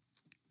love?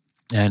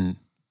 And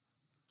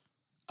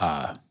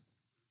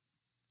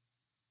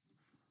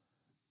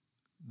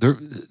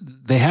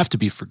they have to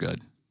be for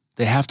good.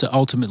 They have to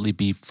ultimately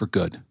be for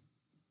good.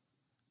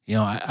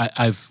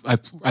 I've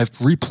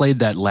replayed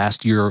that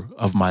last year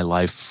of my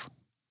life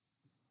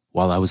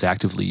while I was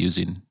actively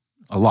using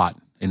a lot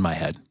in my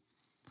head.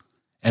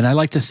 And I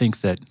like to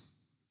think that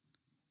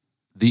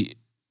the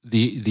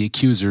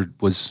accuser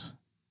was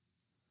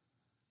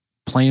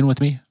playing with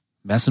me,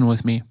 messing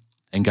with me,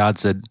 and God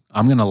said,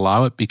 I'm going to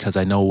allow it because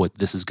I know what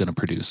this is going to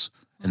produce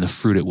and the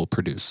fruit it will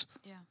produce.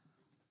 Yeah.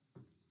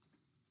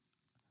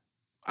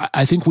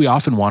 I think we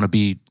often want to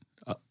be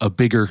a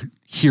bigger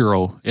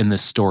hero in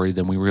this story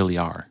than we really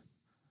are.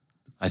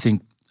 I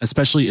think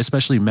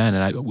especially men,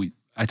 and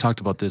I talked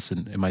about this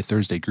in my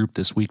Thursday group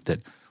this week, that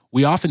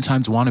we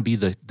oftentimes want to be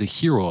the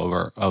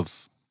hero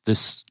of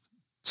this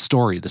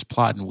story, this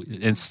plot, and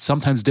it's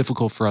sometimes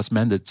difficult for us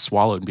men to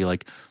swallow it and be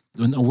like,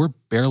 no, we're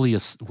barely a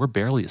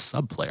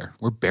sub player,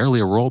 we're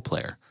barely a role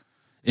player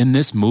in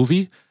this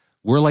movie.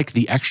 We're like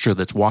the extra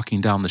that's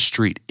walking down the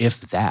street, if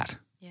that.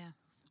 Yeah.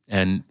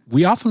 And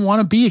we often want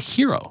to be a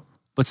hero,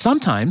 but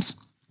sometimes,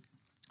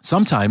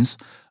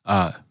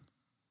 I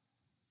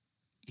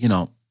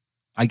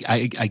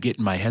get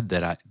in my head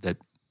that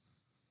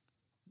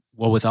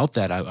without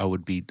that, I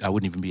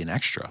wouldn't even be an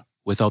extra.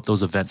 Without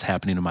those events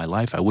happening in my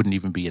life, I wouldn't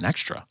even be an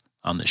extra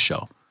on this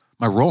show.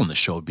 My role in this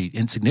show would be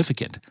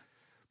insignificant.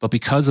 But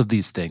because of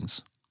these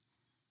things,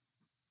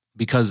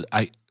 because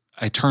I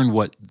turned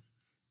what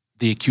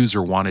the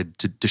accuser wanted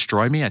to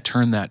destroy me, I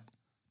turned that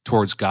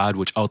towards God,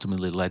 which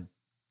ultimately led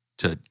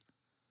to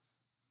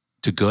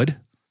good.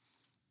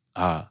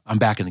 I'm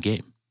back in the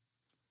game,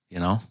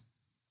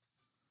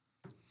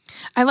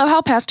 I love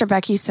how Pastor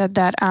Becky said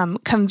that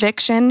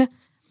conviction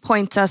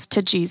points us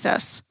to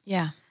Jesus.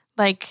 Yeah.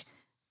 Like,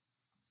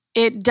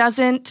 it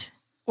doesn't,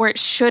 or it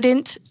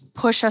shouldn't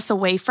push us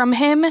away from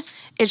him.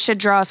 It should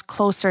draw us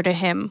closer to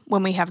him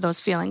when we have those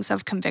feelings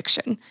of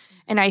conviction.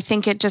 And I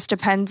think it just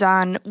depends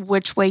on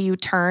which way you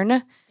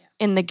turn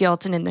in the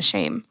guilt and in the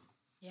shame.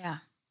 Yeah.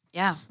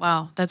 Yeah.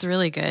 Wow. That's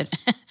really good.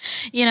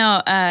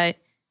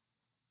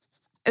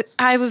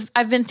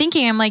 I've been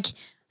thinking, I'm like,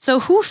 so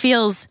who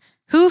feels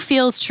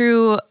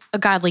true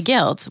godly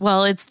guilt?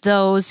 Well, it's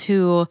those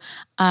who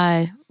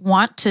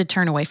want to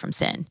turn away from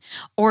sin,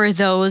 or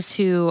those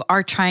who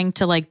are trying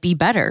to be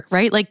better,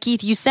 right? Like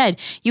Keith, you said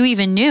you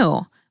even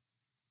knew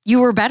you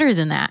were better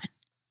than that.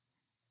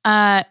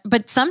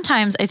 But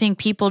sometimes I think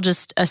people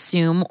just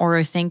assume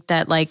or think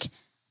that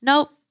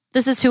nope,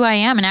 this is who I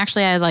am. And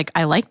actually I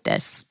like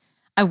this.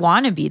 I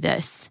want to be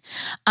this.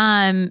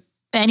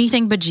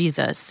 Anything but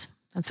Jesus.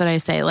 That's what I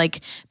say. Like,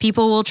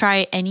 people will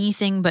try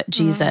anything but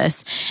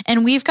Jesus.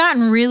 And we've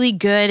gotten really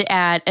good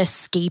at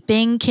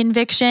escaping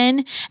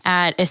conviction,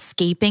 at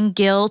escaping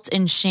guilt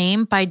and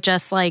shame by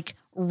just like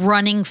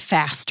running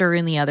faster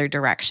in the other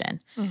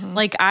direction.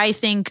 Like, I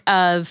think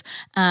of,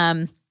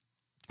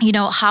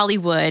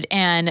 Hollywood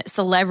and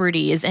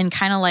celebrities and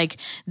kind of like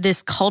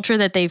this culture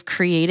that they've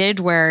created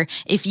where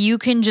if you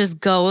can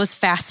just go as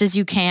fast as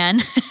you can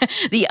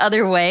the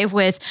other way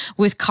with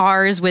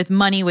cars, with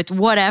money, with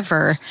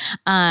whatever,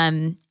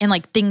 and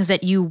like things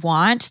that you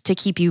want to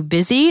keep you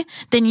busy,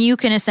 then you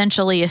can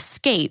essentially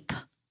escape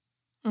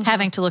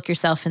having to look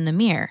yourself in the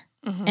mirror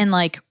and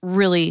like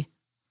really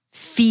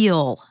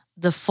feel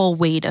the full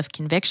weight of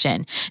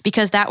conviction,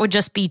 because that would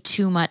just be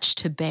too much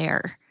to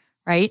bear,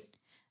 right?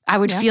 I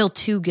would feel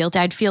too guilty.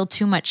 I'd feel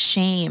too much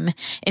shame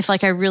if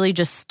like I really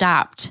just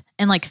stopped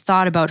and like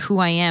thought about who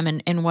I am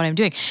and what I'm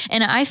doing.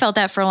 And I felt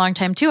that for a long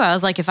time too. I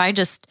was like,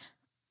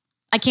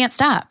 I can't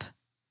stop,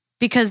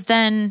 because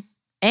then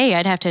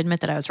I'd have to admit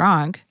that I was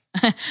wrong,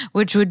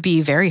 which would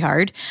be very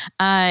hard.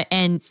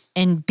 And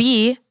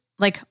B,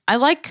 like, I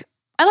like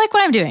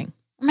what I'm doing.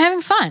 I'm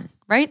having fun,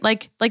 right?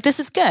 Like this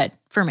is good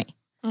for me.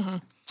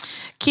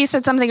 Keith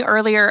said something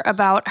earlier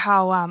about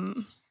how,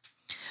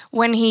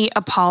 when he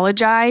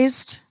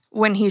apologized,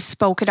 when he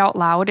spoke it out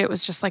loud, it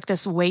was just like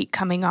this weight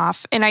coming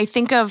off. And I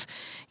think of,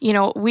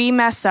 we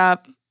mess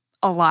up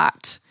a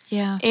lot.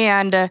 Yeah.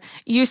 And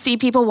you see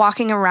people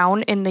walking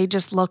around and they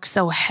just look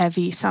so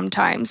heavy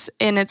sometimes.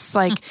 And it's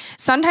like,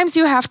 sometimes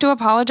you have to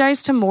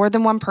apologize to more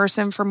than one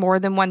person for more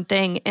than one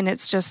thing. And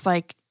it's just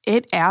like,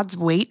 it adds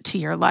weight to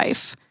your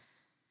life.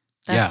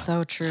 That's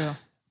so true.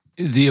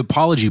 The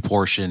apology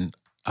portion,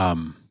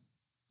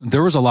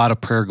 there was a lot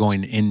of prayer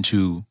going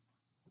into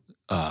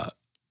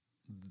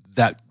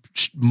that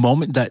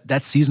moment,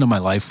 that season of my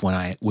life when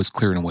I was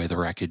clearing away the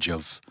wreckage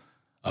of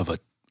a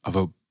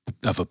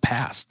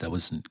past that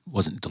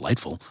wasn't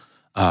delightful.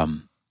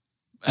 And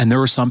there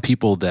were some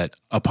people that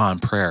upon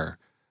prayer,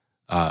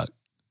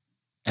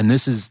 and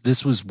this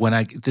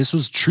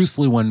was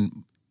truthfully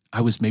when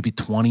I was maybe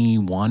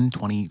 21,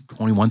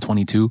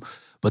 22,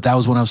 but that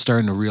was when I was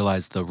starting to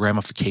realize the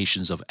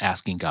ramifications of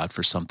asking God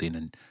for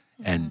something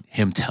and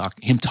him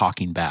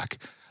talking back.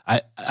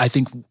 I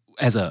think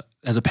as a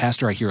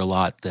pastor, I hear a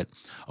lot that,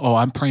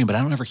 I'm praying, but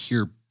I don't ever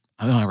hear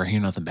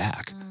nothing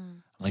back.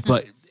 I'm like,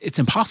 but it's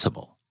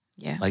impossible.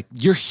 Yeah. Like,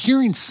 you're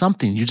hearing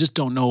something, you just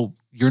don't know,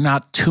 you're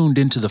not tuned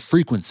into the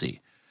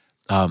frequency.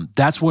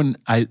 That's when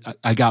I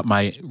got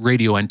my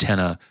radio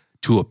antenna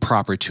to a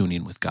proper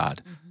tuning with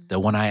God. That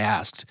when I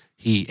asked,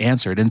 he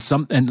answered. And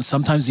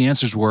sometimes the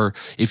answers were,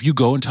 if you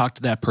go and talk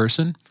to that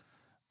person,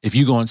 if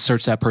you go and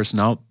search that person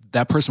out,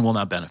 that person will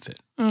not benefit.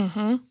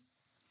 The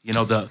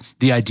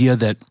idea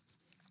that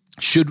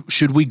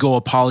should we go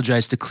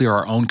apologize to clear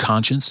our own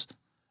conscience?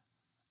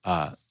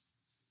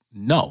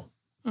 No.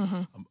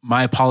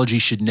 My apology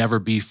should never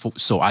be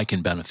so I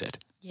can benefit.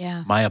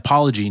 Yeah. My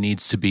apology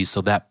needs to be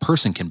so that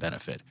person can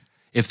benefit.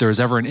 If there's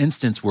ever an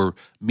instance where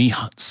me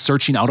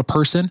searching out a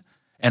person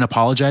and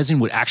apologizing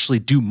would actually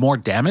do more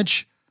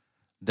damage,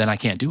 then I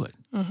can't do it.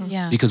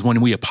 Yeah. Because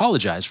when we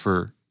apologize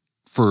for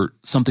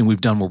something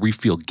we've done where we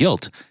feel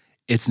guilt,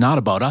 it's not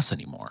about us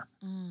anymore.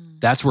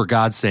 That's where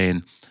God's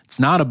saying, it's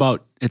not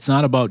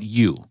about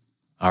you.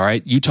 All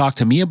right. You talk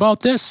to me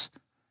about this.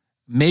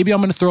 Maybe I'm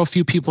going to throw a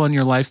few people in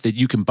your life that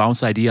you can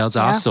bounce ideas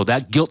off. So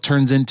that guilt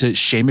turns into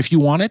shame if you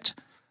want it,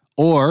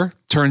 or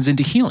turns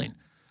into healing.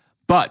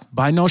 But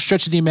by no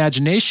stretch of the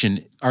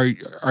imagination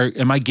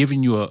am I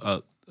giving you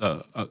a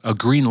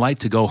green light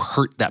to go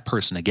hurt that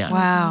person again.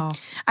 Wow.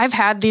 I've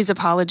had these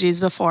apologies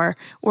before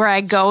where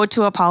I go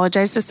to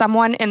apologize to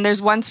someone, and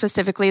there's one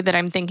specifically that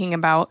I'm thinking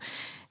about.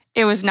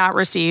 It was not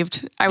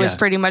received. I was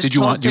pretty much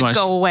told to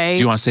go away.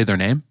 Do you want to say their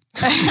name?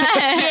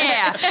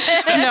 Yeah.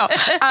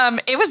 No,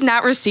 it was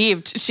not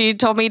received. She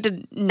told me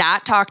to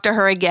not talk to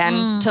her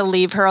again, to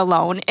leave her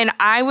alone. And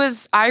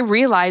I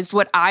realized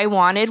what I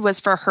wanted was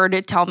for her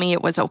to tell me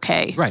it was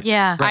okay. Right.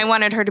 Yeah. Right. I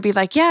wanted her to be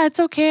like, yeah, it's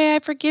okay. I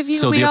forgive you.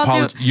 So we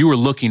all do. You were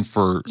looking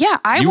for. Yeah.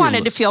 I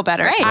wanted to feel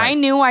better. Right. I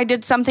knew I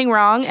did something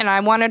wrong, and I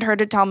wanted her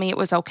to tell me it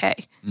was okay.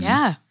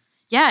 Yeah.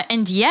 Yeah.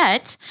 And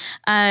yet,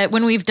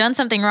 when we've done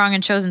something wrong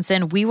and chosen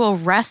sin, we will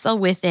wrestle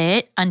with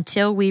it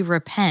until we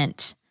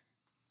repent.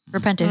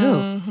 Repent to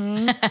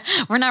who?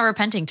 We're not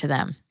repenting to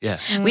them. Yeah.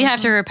 We have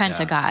to repent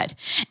to God.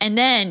 And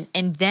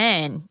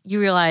then you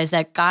realize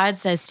that God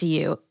says to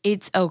you,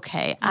 it's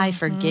okay. I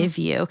forgive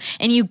you.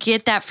 And you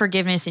get that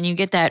forgiveness and you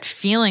get that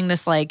feeling,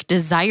 this like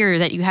desire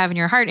that you have in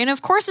your heart. And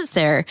of course it's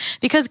there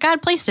because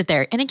God placed it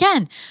there. And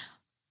again,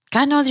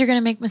 God knows you're going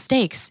to make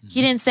mistakes.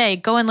 He didn't say,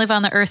 go and live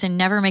on the earth and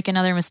never make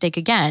another mistake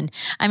again.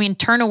 I mean,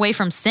 turn away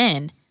from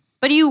sin,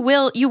 but you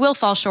will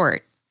fall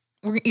short.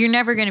 You're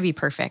never going to be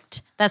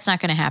perfect. That's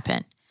not going to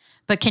happen.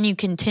 But can you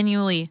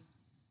continually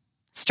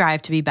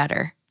strive to be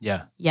better?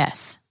 Yeah.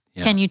 Yes.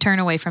 Yeah. Can you turn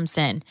away from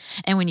sin?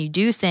 And when you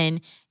do sin,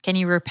 can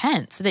you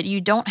repent so that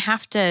you don't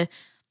have to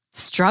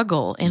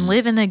struggle and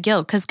live in the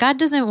guilt, because God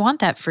doesn't want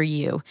that for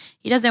you.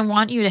 He doesn't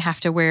want you to have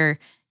to wear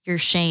your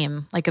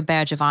shame like a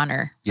badge of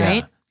honor,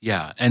 right?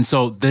 Yeah. And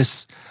so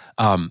this,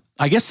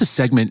 I guess this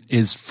segment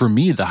is, for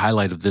me, the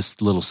highlight of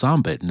this little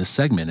sound bit. And this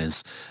segment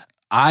is,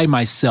 I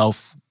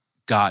myself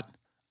got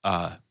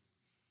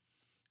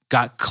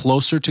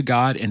closer to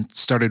God and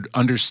started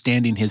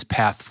understanding his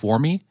path for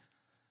me.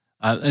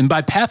 And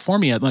by path for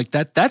me, I'm like,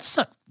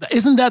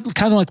 isn't that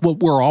kind of like what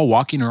we're all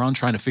walking around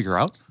trying to figure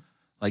out?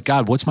 Like,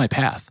 God, what's my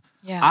path?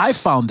 Yeah. I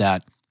found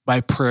that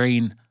by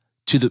praying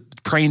to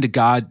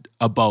God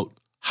about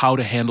how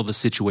to handle the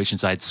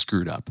situations I'd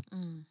screwed up.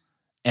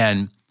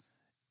 And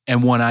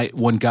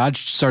when God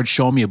started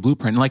showing me a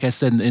blueprint, and like I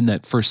said in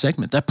that first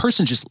segment, that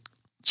person just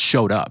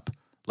showed up.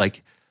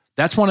 Like,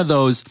 that's one of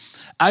those.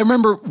 I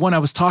remember when I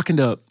was talking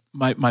to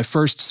my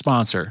first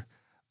sponsor,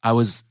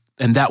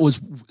 and that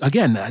was,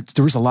 again,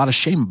 there was a lot of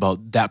shame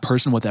about that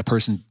person, what that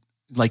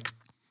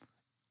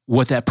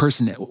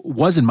person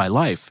was in my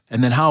life,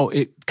 and then how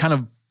it kind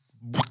of.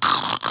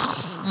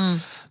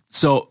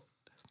 So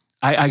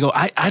I go,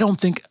 I don't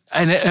think,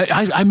 and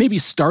I maybe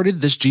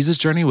started this Jesus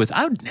journey with,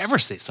 I would never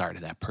say sorry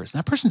to that person.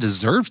 That person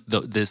deserved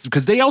this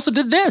because they also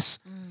did this.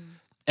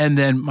 And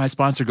then my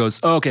sponsor goes,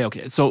 oh,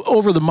 okay. So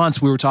over the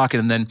months we were talking,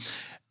 and then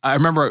I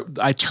remember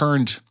I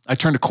turned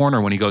a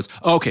corner when he goes,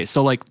 okay,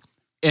 so like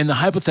in the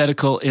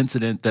hypothetical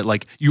incident that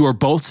like you are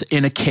both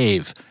in a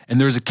cave and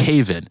there's a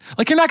cave in,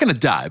 like you're not going to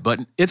die, but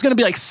it's going to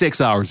be like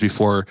 6 hours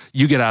before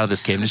you get out of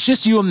this cave. And it's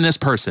just you and this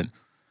person.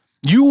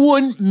 You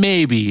wouldn't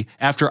maybe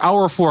after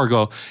hour 4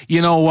 go,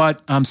 you know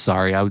what? I'm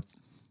sorry. I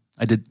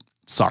did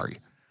sorry.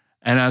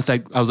 And I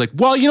was like,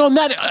 well, you know, in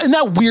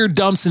that weird,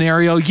 dumb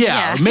scenario,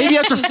 maybe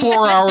after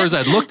 4 hours,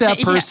 I'd look at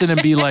that person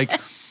and be like,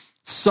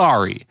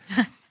 sorry.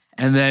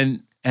 And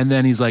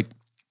then he's like,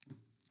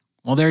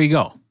 well, there you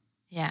go.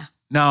 Yeah.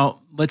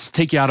 Now let's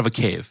take you out of a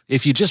cave.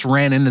 If you just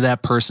ran into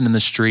that person in the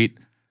street,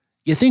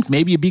 you think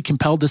maybe you'd be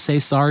compelled to say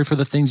sorry for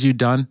the things you've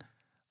done?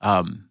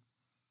 I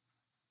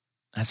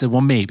said,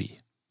 well, maybe.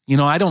 You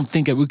know, I don't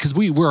think it, because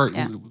we were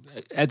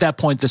at that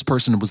point, this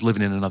person was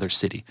living in another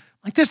city.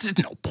 Like,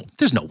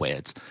 there's no way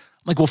I'm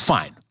like, well,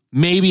 fine.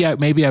 Maybe I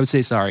would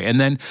say sorry.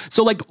 And then,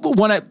 so like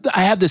when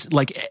I have this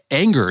like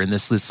anger and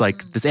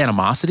this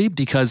animosity,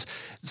 because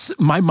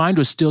my mind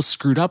was still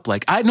screwed up.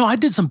 Like I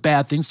did some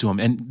bad things to him,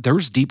 and there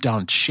was deep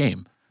down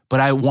shame, but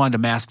I wanted to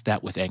mask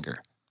that with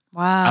anger.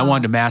 Wow. I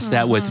wanted to mask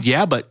that with,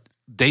 but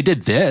they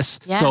did this.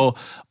 Yeah. So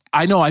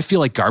I know I feel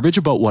like garbage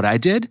about what I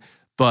did,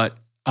 but,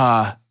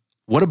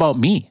 what about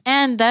me?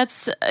 And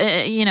that's,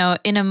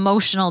 an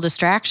emotional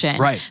distraction.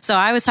 Right. So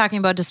I was talking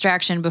about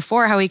distraction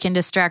before, how we can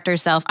distract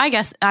ourselves. I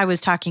guess I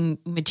was talking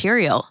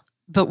material,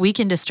 but we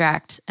can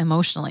distract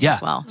emotionally as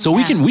well. So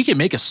we can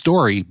make a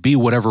story be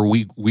whatever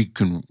we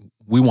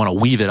want to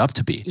weave it up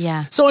to be.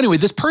 Yeah. So anyway,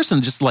 this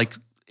person just like,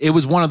 it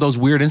was one of those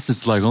weird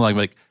instances like oh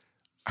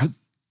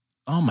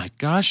my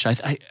gosh,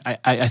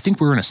 I think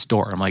we were in a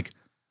store. I'm like,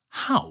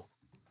 how?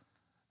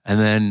 And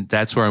then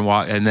that's where I'm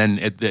walking. And then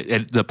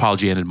the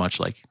apology ended much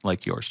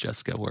like yours,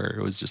 Jessica, where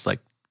it was just like,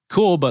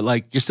 cool, but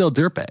like, you're still a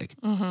dirtbag.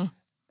 Mm-hmm.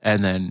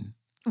 And then.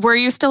 Were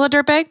you still a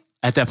dirtbag?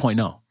 At that point,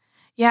 no.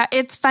 Yeah,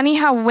 it's funny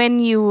how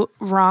when you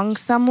wrong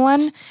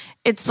someone,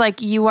 it's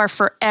like you are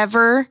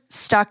forever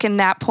stuck in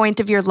that point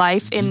of your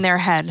life in their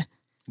head.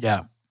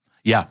 Yeah.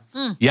 Yeah.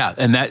 Yeah.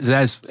 And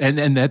that's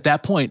at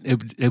that point,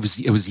 it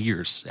was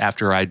years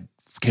after I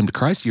came to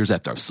Christ, years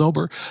after I was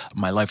sober.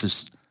 My life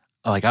was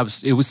like,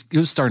 it was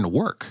starting to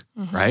work.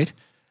 Right.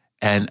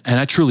 And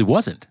I truly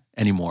wasn't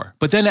anymore.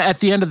 But then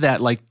at the end of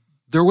that, like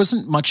there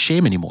wasn't much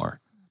shame anymore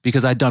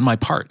because I'd done my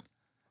part.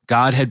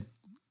 God had,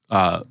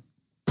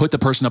 put the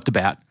person up to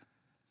bat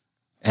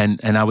and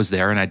I was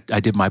there and I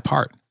did my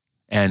part.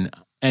 And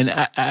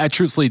I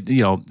truthfully,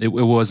 it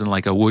wasn't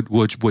like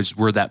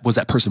was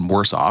that person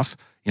worse off?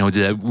 Did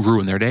that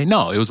ruin their day?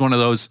 No, it was one of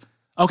those,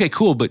 okay,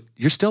 cool, but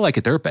you're still like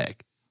a dirtbag.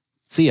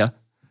 See ya.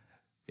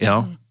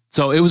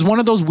 So it was one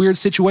of those weird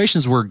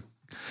situations where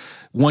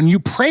when you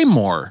pray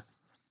more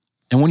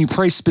and when you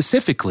pray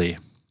specifically,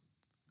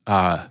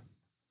 God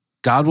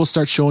will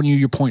start showing you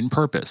your point and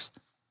purpose.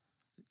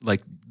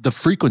 Like the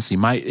frequency,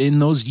 in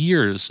those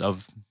years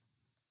of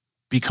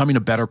becoming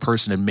a better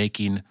person and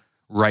making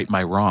right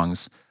my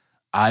wrongs,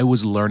 I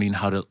was learning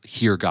how to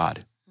hear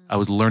God. I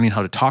was learning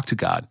how to talk to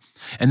God.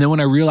 And then when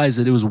I realized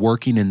that it was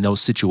working in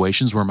those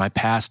situations where my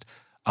past,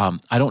 I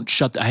haven't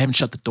shut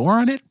the door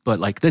on it, but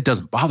like that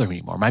doesn't bother me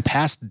anymore. My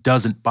past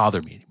doesn't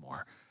bother me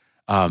anymore.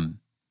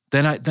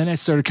 Then I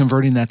started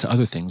converting that to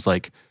other things.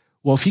 Like,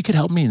 well, if he could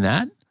help me in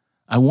that,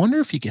 I wonder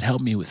if he could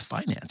help me with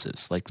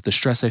finances, like the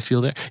stress I feel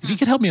there. If he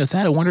could help me with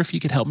that, I wonder if he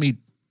could help me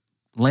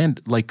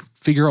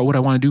figure out what I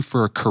want to do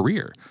for a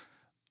career.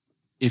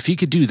 If he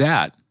could do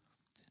that,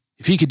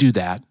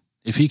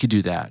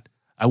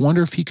 I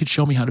wonder if he could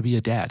show me how to be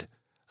a dad.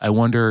 I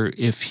wonder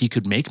if he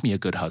could make me a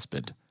good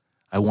husband.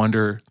 I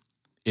wonder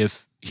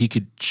if he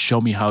could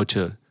show me how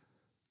to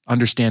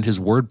understand his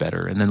word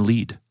better and then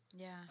lead.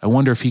 Yeah. I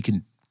wonder if he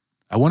could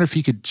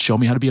show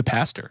me how to be a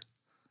pastor.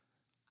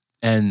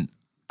 And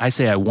I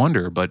say I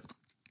wonder, but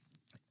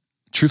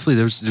truthfully,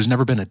 there's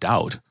never been a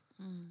doubt.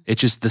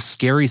 It's just the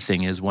scary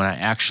thing is when I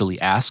actually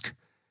ask,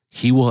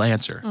 he will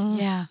answer.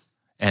 Yeah.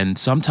 And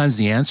sometimes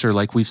the answer,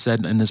 like we've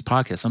said in this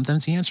podcast,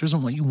 sometimes the answer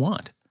isn't what you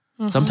want.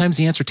 Sometimes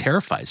the answer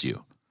terrifies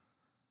you.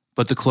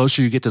 But the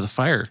closer you get to the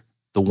fire,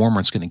 the warmer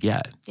it's going to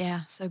get.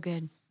 Yeah, so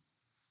good.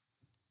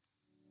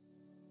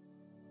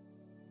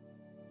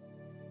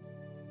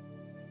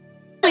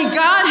 Only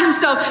God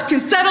himself can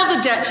settle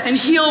the debt and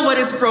heal what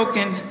is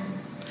broken.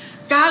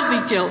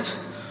 Godly guilt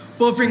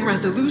will bring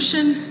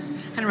resolution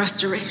and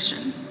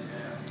restoration.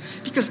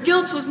 Because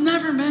guilt was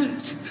never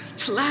meant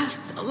to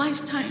last a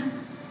lifetime.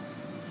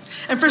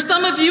 And for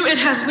some of you, it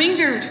has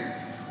lingered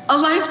a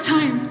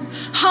lifetime.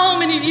 How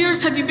many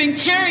years have you been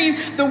carrying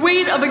the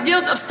weight of a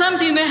guilt of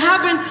something that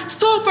happened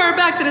so far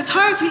back that it's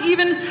hard to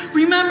even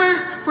remember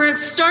where it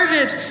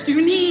started?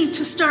 You need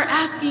to start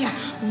asking,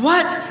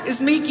 what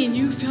is making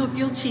you feel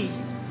guilty?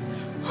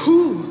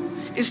 Who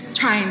is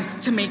trying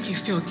to make you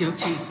feel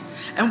guilty?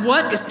 And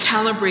what is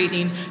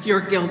calibrating your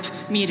guilt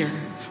meter?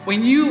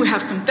 When you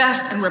have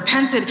confessed and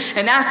repented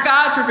and asked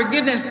God for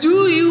forgiveness, do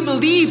you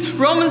believe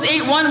Romans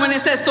 8:1 when it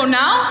says, so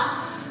now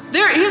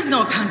there is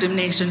no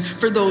condemnation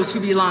for those who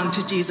belong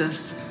to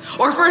Jesus?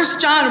 Or 1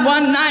 John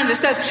 1:9 that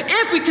says,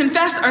 if we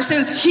confess our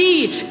sins,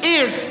 he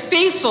is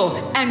faithful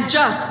and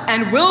just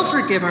and will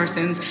forgive our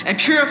sins and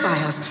purify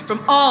us from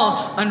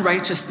all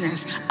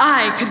unrighteousness.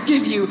 I could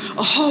give you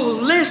a whole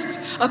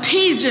list, a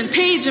page and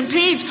page and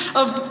page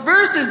of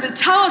verses that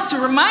tell us to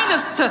remind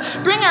us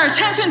to bring our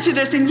attention to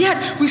this, and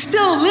yet we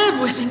still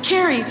live with and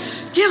carry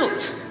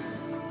guilt.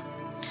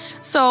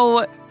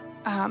 So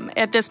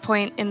at this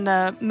point in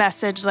the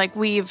message, like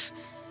we've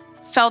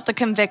felt the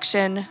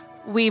conviction,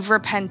 we've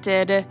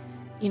repented,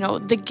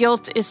 the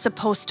guilt is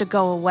supposed to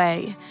go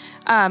away.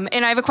 And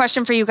I have a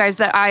question for you guys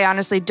that I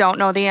honestly don't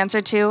know the answer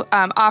to.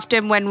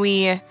 Often when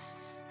we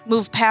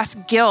move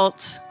past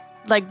guilt,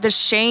 like the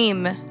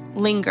shame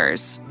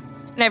lingers.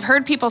 And I've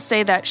heard people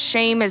say that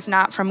shame is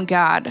not from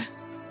God.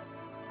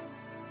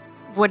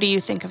 What do you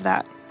think of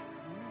that?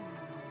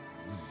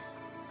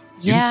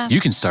 Yeah.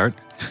 You can start.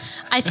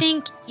 I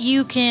think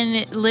you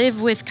can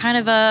live with kind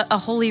of a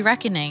holy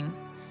reckoning.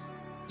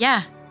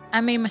 Yeah, I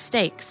made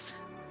mistakes.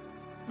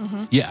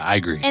 Yeah, I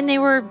agree. And they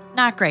were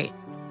not great.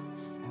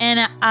 And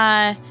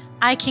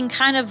I can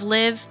kind of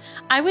live,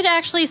 I would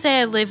actually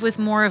say I live with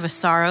more of a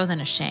sorrow than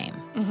a shame.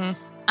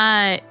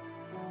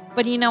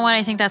 But you know what?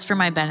 I think that's for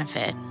my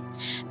benefit.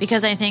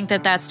 Because I think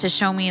that that's to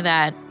show me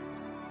that,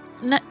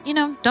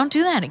 don't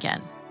do that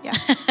again. Yeah.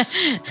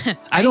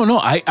 I don't know.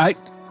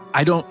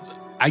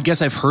 I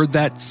guess I've heard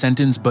that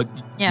sentence, but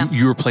Yeah.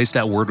 you replace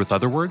that word with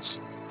other words.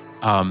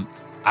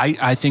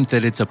 I think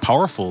that it's a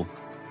powerful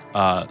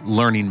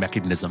learning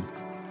mechanism.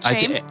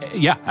 Shame?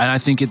 And I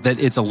think that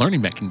it's a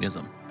learning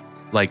mechanism.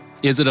 Like,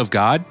 is it of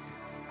God?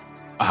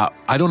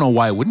 I don't know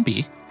why it wouldn't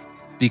be,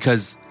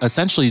 because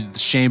essentially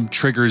shame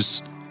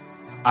triggers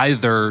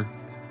either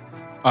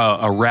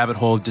a rabbit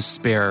hole of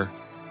despair,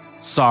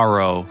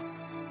 sorrow,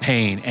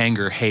 pain,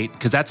 anger, hate,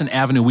 because that's an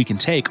avenue we can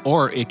take,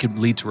 or it could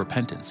lead to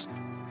repentance.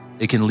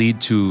 It can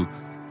lead to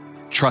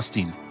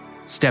trusting,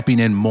 stepping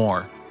in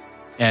more.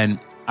 And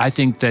I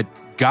think that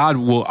God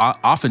will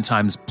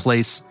oftentimes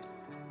place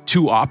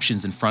two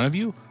options in front of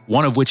you,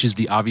 one of which is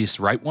the obvious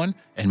right one,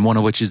 and one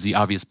of which is the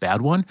obvious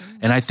bad one.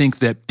 And I think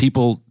that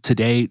people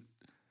today,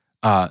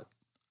 I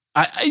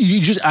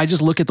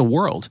just look at the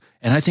world,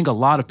 and I think a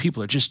lot of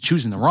people are just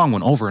choosing the wrong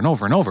one over and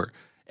over and over.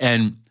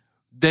 And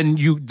then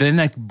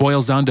that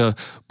boils down to,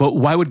 but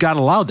why would God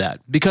allow that?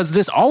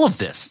 Because all of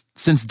this,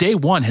 since day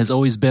one, has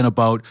always been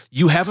about,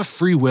 you have a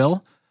free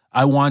will.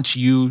 I want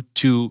you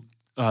to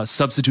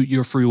substitute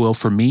your free will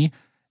for me,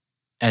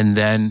 and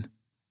then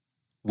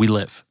we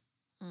live.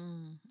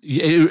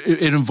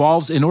 It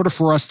involves, in order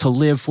for us to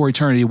live for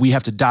eternity, we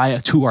have to die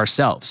to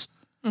ourselves.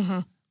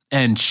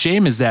 And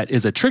shame is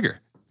a trigger.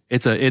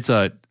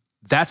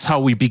 That's how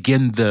we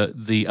begin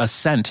the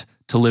ascent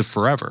to live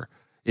forever,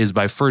 is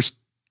by first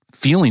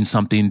feeling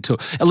something to,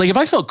 like, if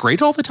I felt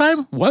great all the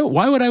time,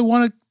 why would I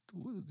want to,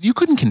 you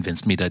couldn't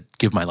convince me to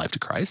give my life to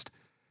Christ.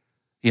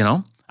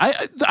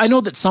 I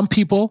know that some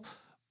people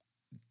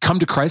come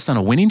to Christ on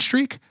a winning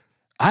streak.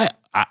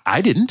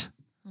 I didn't.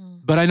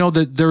 But I know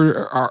that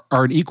there are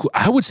an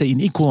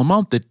equal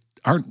amount that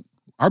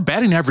our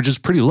batting average is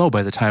pretty low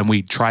by the time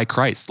we try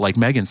Christ, like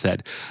Megan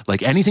said,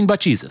 like anything but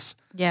Jesus.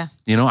 Yeah.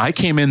 I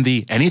came in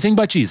the anything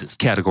but Jesus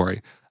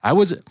category.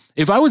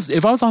 If I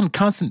was on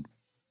constant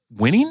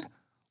winning,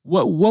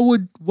 what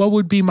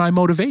would be my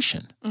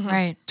motivation?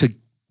 Right.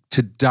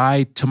 To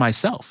die to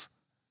myself,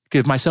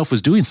 if myself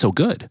was doing so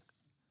good.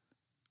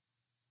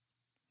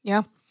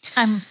 Yeah.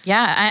 I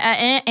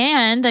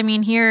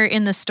mean, here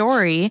in the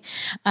story,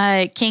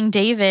 King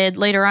David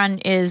later on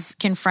is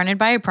confronted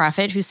by a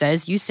prophet who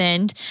says, you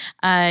sinned,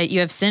 you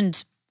have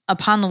sinned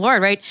upon the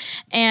Lord, right?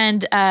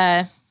 And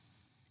at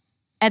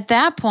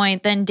that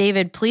point, then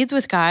David pleads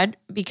with God,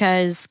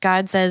 because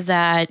God says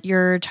that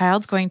your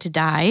child's going to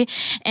die.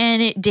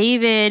 And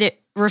David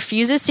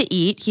refuses to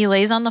eat. He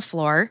lays on the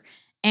floor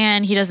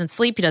and he doesn't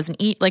sleep, he doesn't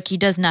eat, like he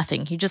does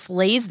nothing. He just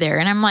lays there.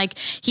 And I'm like,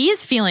 he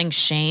is feeling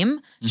shame.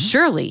 Mm-hmm.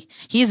 Surely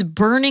he's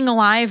burning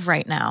alive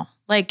right now.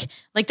 Like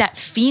that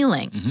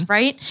feeling, mm-hmm.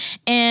 right?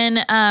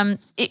 And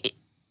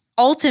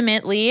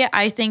ultimately,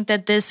 I think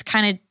that this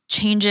kind of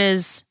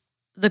changes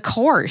the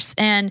course.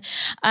 And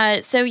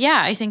so,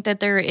 yeah, I think that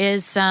there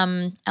is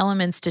some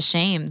elements to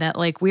shame that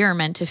like we are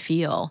meant to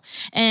feel.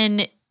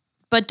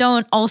 But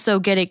don't also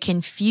get it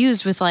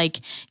confused with like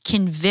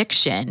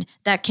conviction,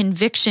 that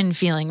conviction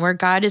feeling where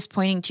God is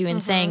pointing to you and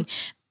mm-hmm. saying,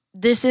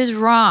 this is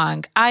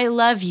wrong. I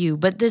love you,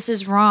 but this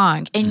is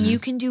wrong. And mm-hmm. you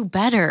can do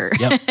better.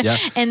 Yep, yeah.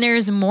 And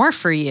there's more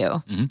for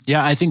you. Mm-hmm.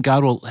 Yeah, I think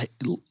God will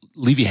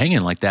leave you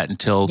hanging like that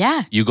until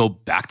you go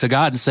back to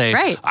God and say,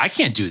 I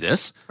can't do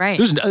this. Right.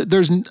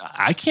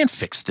 I can't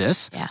fix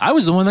this. Yeah. I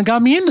was the one that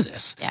got me into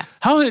this. Yeah.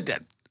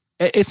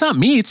 It's not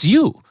me, it's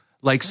you.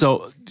 Like,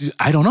 so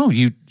I don't know.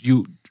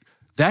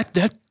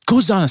 That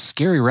goes down a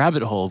scary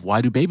rabbit hole of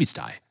why do babies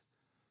die?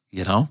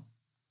 You know?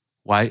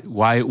 Why do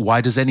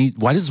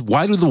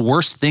the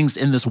worst things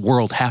in this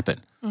world happen?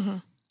 Mm-hmm.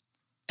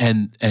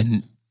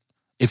 And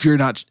if you're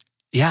not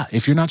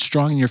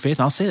strong in your faith,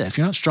 I'll say that if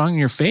you're not strong in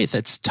your faith,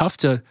 it's tough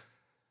to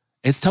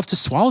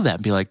swallow that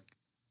and be like,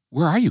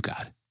 where are you,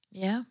 God?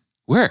 Yeah.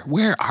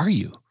 Where are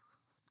you?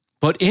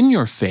 But in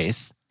your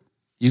faith,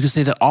 you can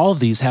say that all of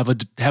these have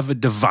a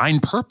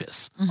divine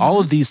purpose. Mm-hmm. All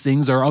of these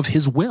things are of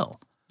his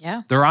will.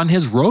 Yeah. They're on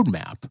his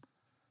roadmap.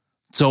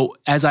 So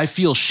as I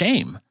feel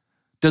shame,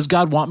 does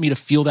God want me to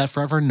feel that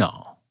forever?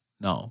 No.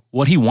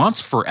 What he wants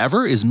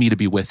forever is me to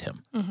be with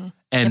him. Mm-hmm.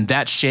 And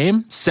that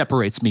shame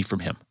separates me from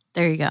him.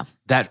 There you go.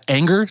 That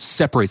anger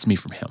separates me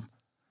from him.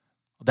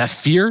 That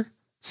fear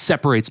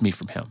separates me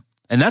from him.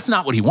 And that's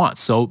not what he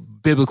wants. So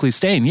biblically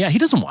staying, he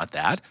doesn't want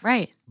that.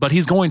 Right. But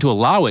he's going to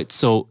allow it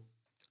so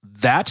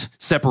that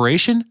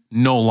separation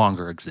no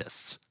longer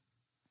exists.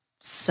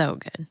 So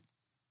good.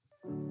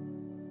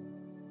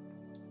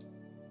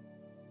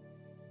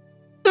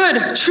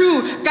 Good,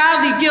 true,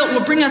 godly guilt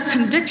will bring us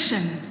conviction,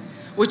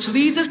 which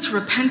leads us to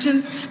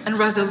repentance and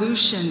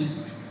resolution.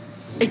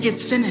 It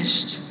gets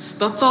finished.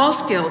 But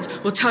false guilt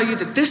will tell you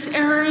that this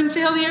error and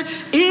failure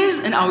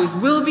is and always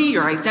will be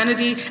your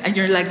identity and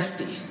your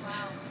legacy.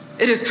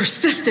 It is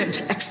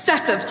persistent,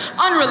 excessive,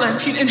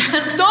 unrelenting, and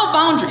has no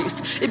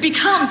boundaries. It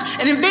becomes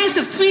an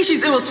invasive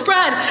species. It will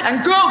spread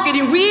and grow,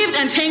 getting weaved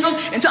and tangled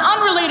into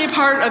unrelated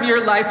part of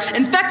your life,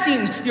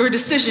 infecting your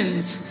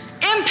decisions,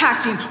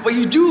 impacting what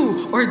you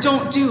do or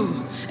don't do,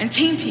 and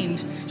tainting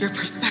your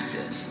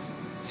perspective.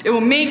 It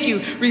will make you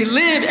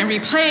relive and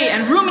replay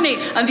and ruminate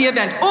on the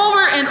event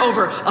over and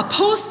over, a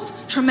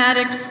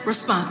post-traumatic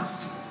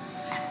response,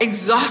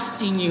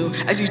 exhausting you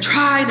as you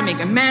try to make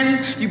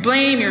amends, you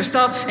blame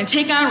yourself and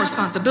take on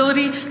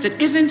responsibility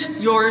that isn't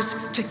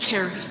yours to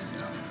carry.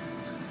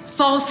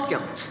 False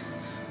guilt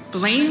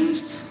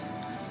blames,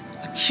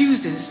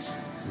 accuses,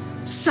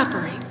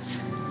 separates,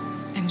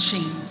 and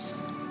shames.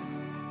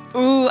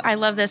 Ooh, I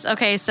love this.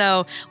 Okay,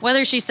 so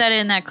whether she said it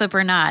in that clip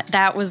or not,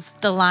 that was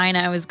the line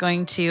I was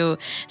going to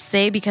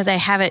say because I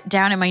have it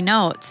down in my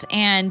notes.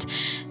 And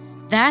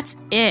that's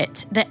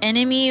it. The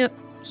enemy,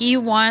 he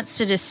wants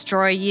to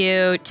destroy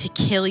you, to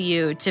kill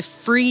you, to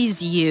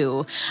freeze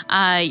you.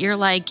 You're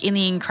like in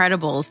The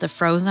Incredibles, the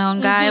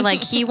Frozone guy.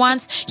 Like he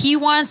wants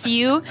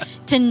you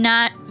to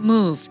not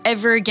move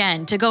ever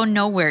again, to go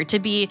nowhere, to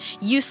be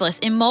useless,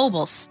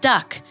 immobile,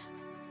 stuck,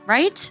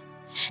 right?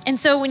 And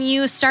so when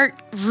you start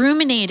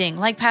ruminating,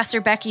 like Pastor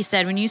Becky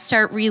said, when you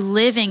start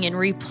reliving and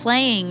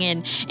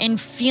replaying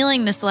and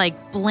feeling this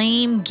like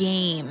blame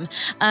game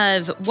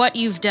of what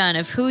you've done,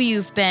 of who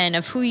you've been,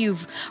 of who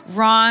you've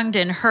wronged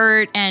and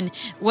hurt and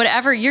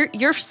whatever,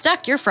 you're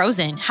stuck, you're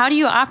frozen. How do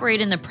you operate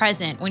in the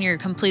present when you're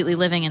completely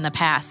living in the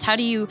past? How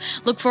do you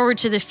look forward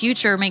to the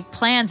future, make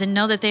plans and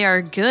know that they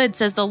are good,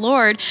 says the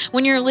Lord,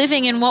 when you're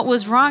living in what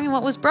was wrong and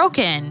what was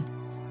broken?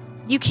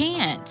 You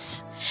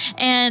can't.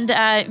 And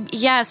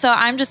so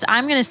I'm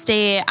gonna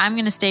stay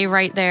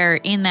right there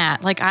in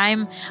that. Like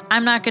I'm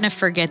not gonna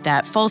forget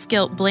that. False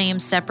guilt, blame,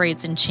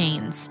 separates, and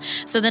chains.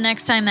 So the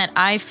next time that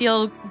I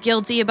feel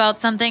guilty about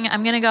something,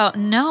 I'm gonna go,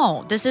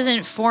 no, this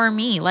isn't for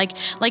me. Like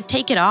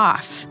take it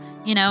off.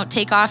 You know,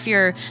 take off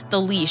the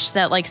leash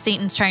that like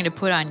Satan's trying to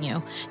put on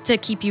you to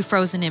keep you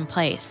frozen in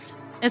place.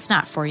 It's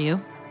not for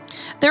you.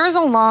 There was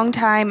a long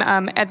time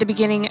at the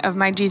beginning of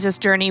my Jesus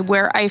journey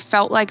where I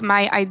felt like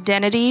my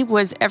identity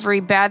was every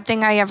bad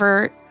thing I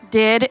ever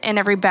did and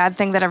every bad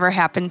thing that ever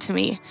happened to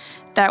me.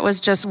 That was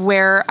just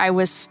where I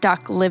was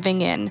stuck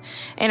living in.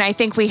 And I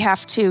think we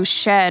have to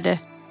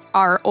shed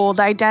our old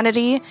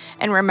identity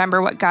and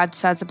remember what God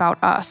says about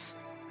us.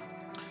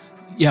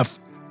 Yeah,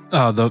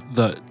 so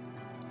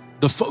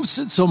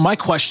my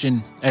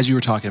question, as you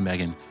were talking,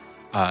 Megan,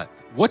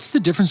 what's the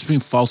difference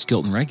between false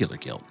guilt and regular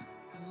guilt?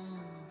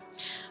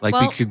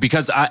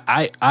 Because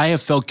I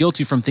have felt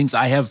guilty from things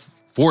I have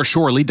for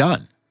surely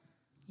done.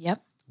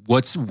 Yep.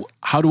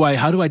 How do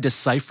I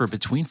decipher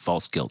between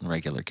false guilt and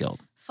regular guilt?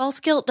 False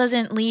guilt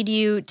doesn't lead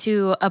you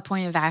to a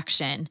point of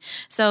action.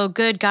 So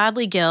good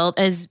godly guilt,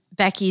 as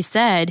Becky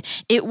said,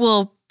 it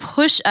will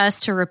push us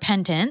to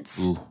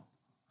repentance. Ooh,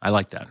 I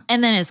like that.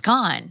 And then it's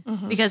gone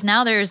because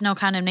now there is no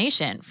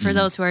condemnation for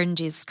those who are in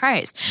Jesus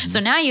Christ. So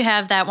now you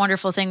have that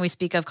wonderful thing we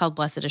speak of called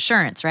blessed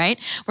assurance, right?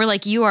 Where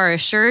like you are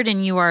assured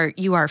and you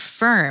are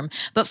firm,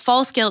 but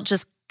false guilt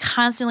just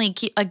constantly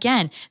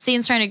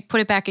Satan's trying to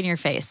put it back in your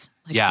face.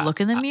 Like, look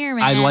in the mirror,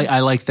 man. I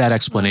like that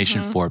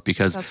explanation for it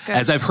because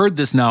as I've heard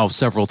this now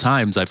several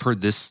times, I've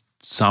heard this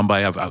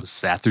soundbite. I was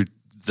sat through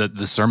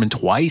the sermon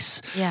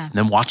twice and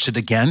then watched it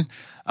again.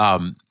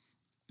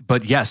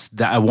 But yes,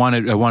 that I want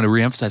to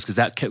reemphasize because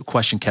that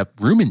question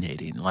kept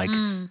ruminating. Like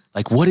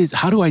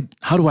how do I,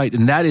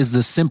 and that is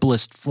the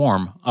simplest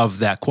form of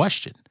that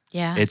question.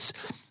 Yeah. It's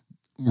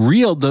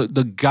real.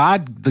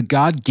 The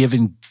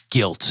God-given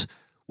guilt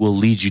will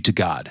lead you to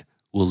God,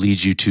 will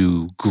lead you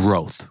to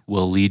growth,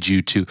 will lead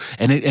you to,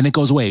 and it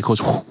goes away. It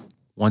goes,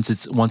 once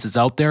it's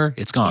out there,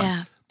 it's gone.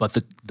 Yeah. But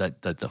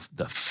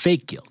the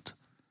fake guilt,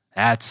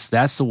 that's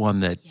the one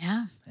that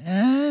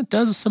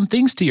does some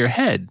things to your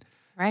head.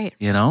 Right.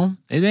 You know,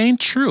 it ain't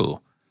true.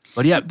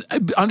 But yeah,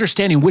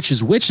 understanding which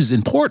is which is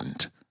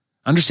important.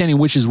 Understanding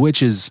which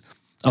is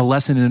a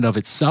lesson in and of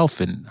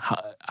itself. And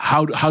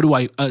how do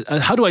I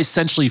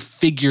essentially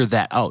figure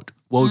that out?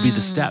 What would be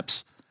the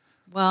steps?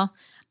 Well,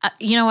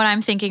 you know what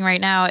I'm thinking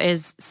right now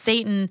is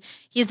Satan,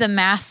 he's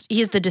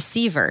the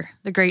deceiver,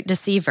 the great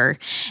deceiver.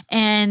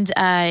 And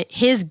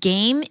his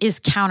game is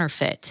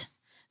counterfeit.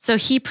 So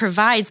he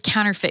provides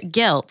counterfeit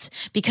guilt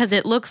because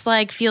it looks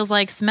like, feels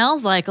like,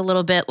 smells like a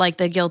little bit like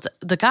the guilt,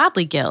 the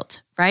godly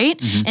guilt, right?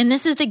 Mm-hmm. And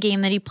this is the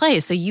game that he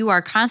plays. So you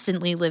are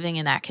constantly living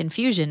in that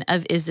confusion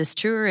of, is this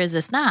true or is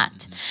this not?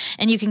 Mm-hmm.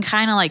 And you can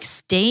kind of like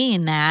stay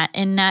in that.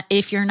 And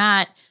if you're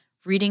not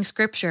reading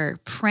scripture,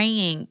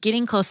 praying,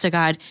 getting close to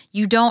God,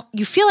 you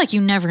feel like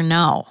you never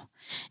know.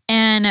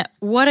 And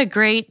what a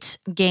great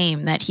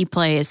game that he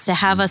plays to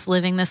have us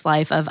living this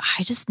life of,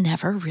 I just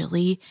never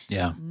really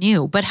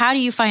knew. But how do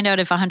you find out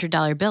if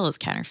 $100 bill is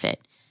counterfeit?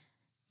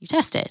 You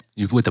test it.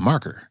 With the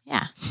marker.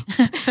 Yeah.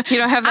 You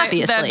don't have that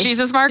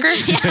Jesus marker?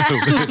 Yeah.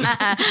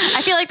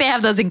 I feel like they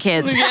have those in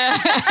kids.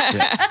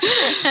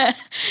 Yeah.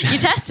 You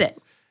test it.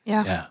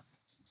 Yeah. Yeah.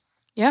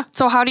 Yeah.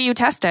 So how do you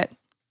test it?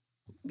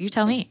 You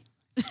tell me.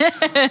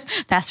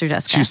 Pastor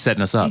Jessica. She was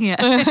setting us up. Yeah.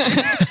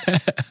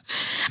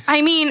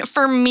 I mean,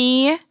 for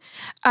me,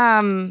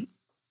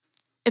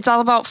 it's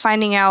all about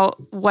finding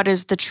out what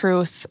is the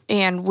truth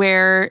and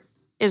where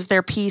is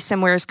there peace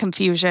and where is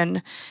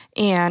confusion.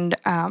 And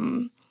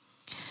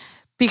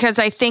because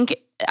I think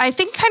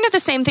kind of the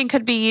same thing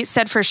could be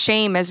said for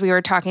shame, as we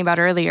were talking about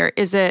earlier.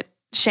 Is it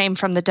shame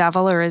from the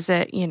devil, or is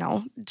it,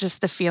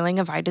 just the feeling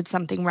of I did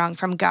something wrong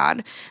from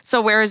God?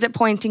 So where is it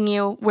pointing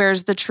you?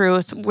 Where's the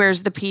truth?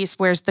 Where's the peace?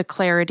 Where's the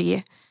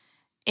clarity?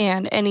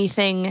 And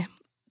anything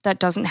that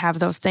doesn't have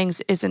those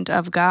things isn't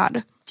of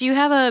God. Do you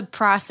have a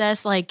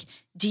process? Like,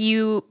 do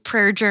you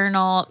prayer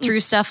journal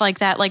through stuff like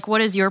that? Like,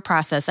 what is your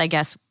process, I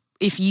guess,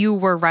 if you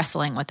were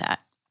wrestling with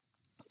that?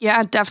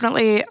 Yeah,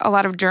 definitely a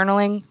lot of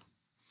journaling.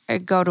 I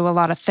go to a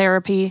lot of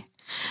therapy.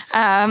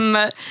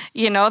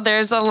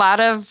 There's a lot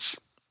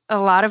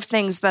of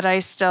things that I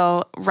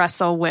still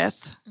wrestle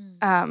with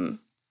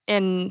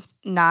in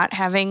not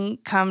having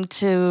come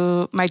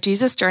to my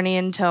Jesus journey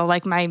until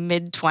like my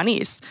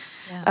mid-20s.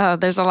 Yeah.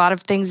 There's a lot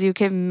of things you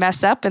can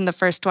mess up in the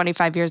first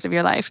 25 years of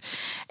your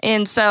life.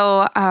 And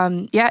so,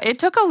 it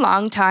took a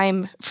long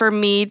time for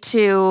me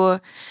to,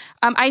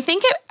 I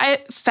think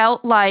it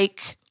felt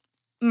like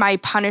my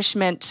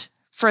punishment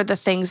for the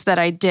things that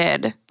I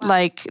did.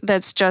 Like,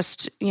 that's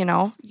just,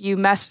 you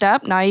messed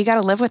up. Now you got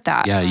to live with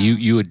that. Yeah.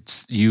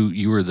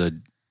 You were the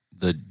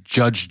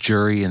judge,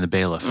 jury, and the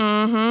bailiff,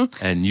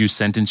 and you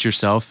sentence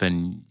yourself,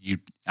 and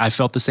I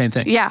felt the same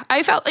thing. Yeah,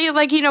 I felt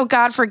like,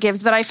 God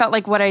forgives, but I felt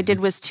like what I did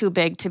was too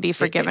big to be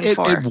forgiven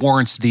for. It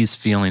warrants these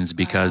feelings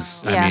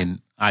because,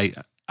 I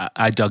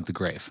dug the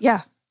grave.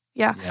 Yeah.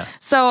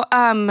 So,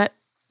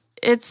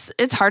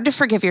 it's hard to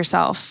forgive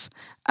yourself,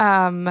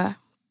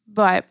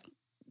 but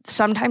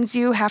sometimes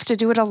you have to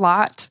do it a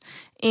lot,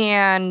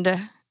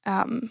 and,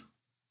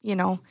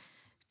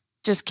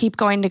 just keep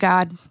going to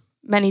God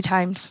many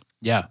times.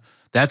 Yeah,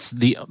 that's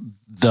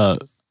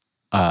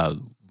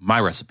my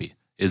recipe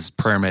is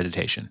prayer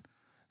meditation.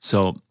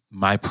 So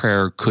my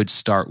prayer could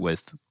start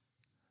with,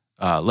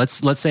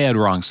 let's say I'd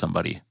wronged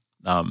somebody.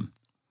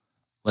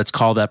 Let's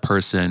call that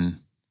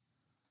person.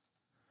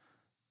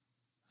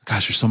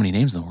 Gosh, there's so many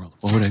names in the world.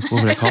 What would I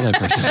call that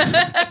person?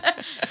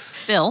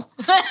 Bill.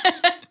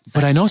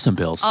 But I know some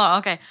Bills. Oh,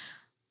 okay.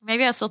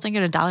 Maybe I was still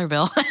thinking a dollar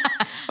bill.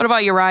 What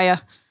about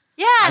Uriah?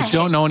 Yeah. I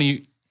don't know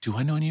any. Do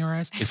I know any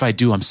Uriahs? If I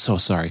do, I'm so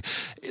sorry.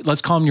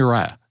 Let's call him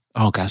Uriah.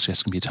 Oh gosh,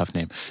 that's gonna be a tough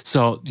name.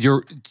 So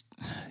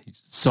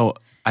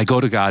I go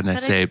to God and I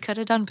say, could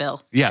have done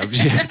Bill. Yeah.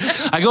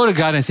 I go to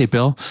God and I say,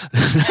 Bill.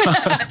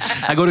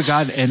 I go to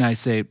God and I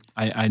say,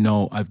 I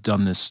know I've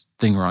done this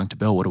thing wrong to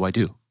Bill. What do I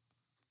do?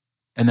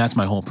 And that's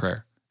my whole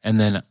prayer. And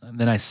then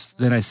I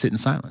sit in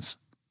silence.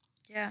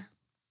 Yeah.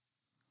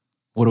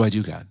 What do I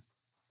do, God?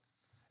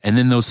 And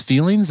then those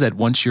feelings that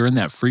once you're in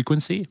that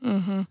frequency,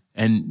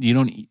 and you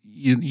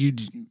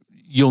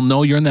you'll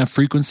know you're in that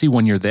frequency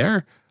when you're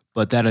there,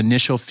 but that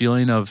initial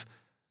feeling of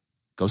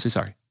go say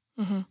sorry,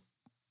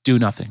 do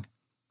nothing,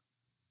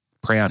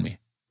 pray on me,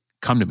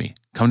 come to me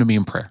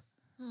in prayer.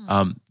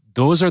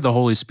 Those are the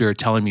Holy Spirit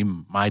telling me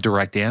my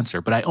direct answer,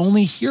 but I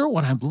only hear it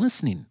when I'm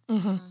listening.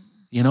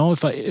 You know,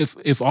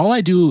 if all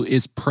I do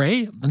is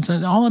pray,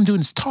 then all I'm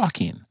doing is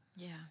talking.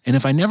 Yeah. And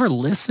if I never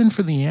listen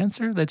for the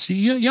answer, that's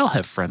y'all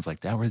have friends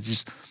like that where it's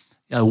just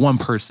one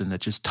person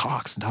that just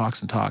talks and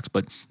talks and talks,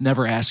 but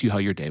never asks you how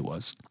your day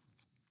was.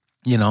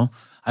 You know,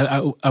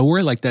 I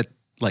worry like that.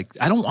 Like,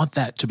 I don't want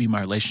that to be my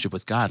relationship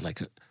with God.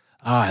 Like,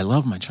 I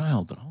love my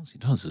child, but all he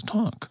does is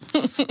talk.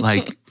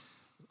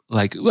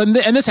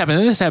 and this happened,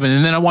 and this happened,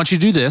 and then I want you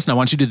to do this, and I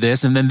want you to do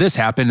this, and then this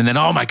happened, and then,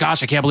 oh my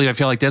gosh, I can't believe I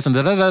feel like this, and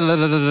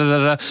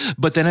da-da-da-da-da-da-da-da.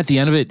 But then at the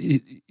end of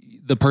it,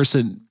 the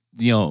person,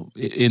 you know,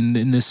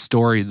 in this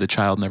story, the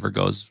child never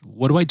goes,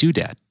 what do I do,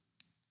 Dad?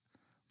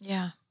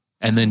 Yeah.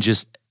 And then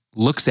just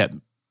looks at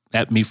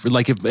me for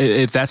like,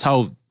 if that's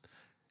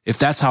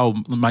how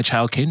my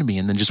child came to me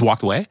and then just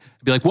walked away,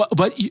 I'd be like, what?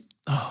 But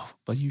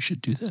you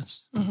should do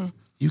this.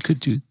 You could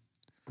do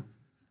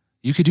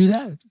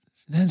that.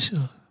 And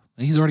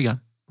he's already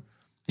gone.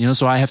 You know,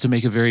 so I have to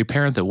make it very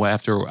apparent that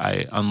after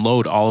I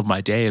unload all of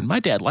my day, and my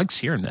dad likes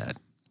hearing that,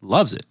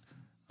 loves it.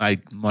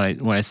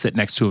 When I sit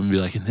next to him and be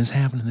like, and this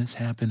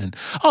happened, and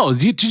oh,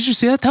 did you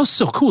see that? That was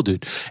so cool,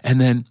 dude.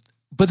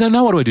 But then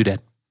now what do I do,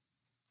 Dad?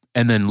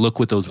 And then look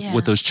with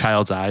those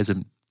child's eyes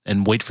and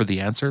wait for the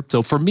answer.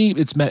 So for me,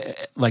 it's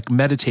like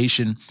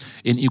meditation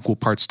in equal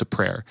parts to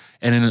prayer.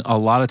 And in a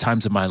lot of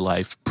times in my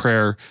life,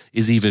 prayer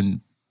is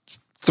even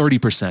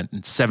 30%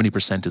 and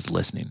 70% is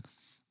listening.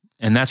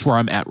 And that's where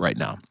I'm at right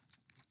now.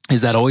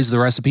 Is that always the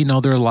recipe?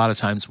 No, there are a lot of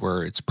times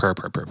where it's prayer,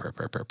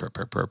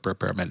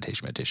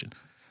 meditation.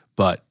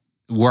 But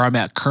where I'm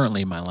at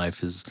currently in my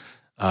life is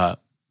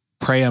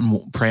pray on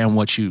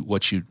what you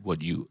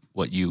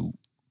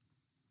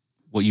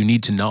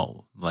need to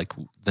know, like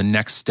the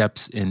next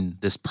steps in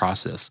this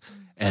process,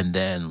 and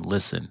then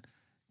listen,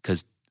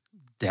 because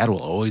Dad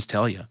will always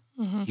tell you.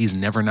 He's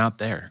never not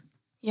there.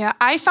 Yeah,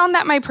 I found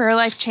that my prayer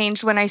life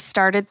changed when I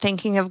started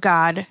thinking of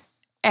God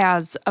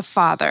as a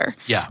father.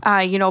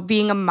 Yeah. You know,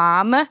 being a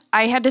mom,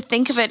 I had to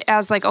think of it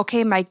as like,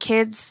 okay, my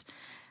kids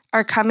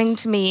are coming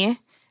to me,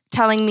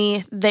 telling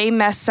me they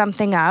messed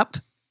something up,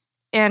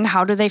 and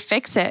how do they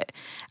fix it?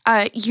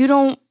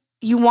 You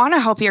want to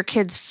help your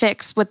kids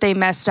fix what they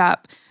messed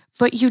up,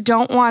 but you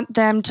don't want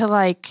them to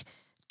like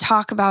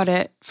talk about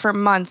it for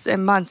months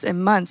and months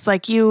and months.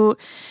 Like you're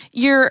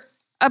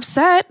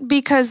upset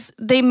because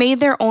they made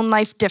their own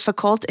life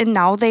difficult and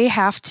now they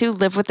have to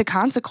live with the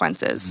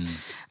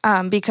consequences.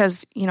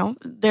 Because, you know,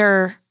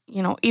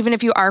 even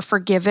if you are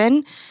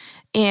forgiven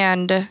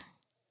and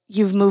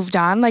you've moved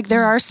on, like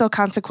there are still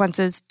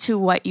consequences to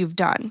what you've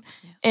done.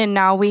 Yes. And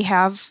now we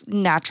have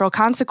natural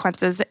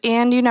consequences,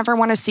 and you never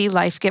want to see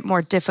life get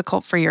more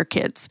difficult for your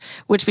kids,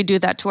 which we do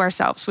that to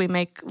ourselves. We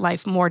make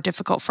life more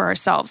difficult for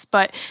ourselves.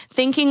 But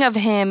thinking of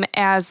him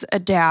as a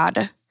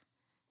dad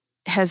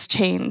has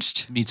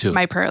changed me too.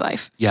 My prayer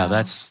life. Yeah,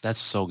 that's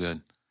so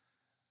good.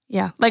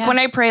 Yeah. When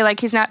I pray,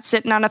 like he's not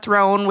sitting on a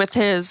throne with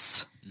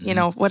his, you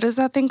know, what is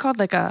that thing called?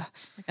 Like a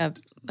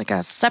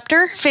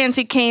scepter?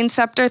 Fancy cane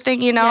scepter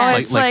thing, you know? Yeah.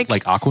 It's like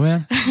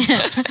Aquaman?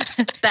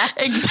 That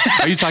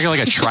exactly. Are you talking like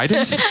a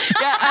trident?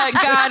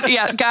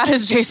 God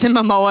has Jason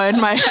Momoa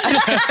in my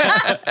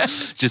head.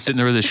 Just sitting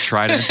there with his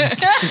trident.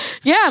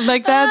 Yeah,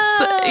 like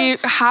that's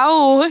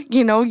how,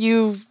 you know,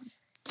 you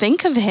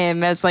think of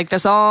him as like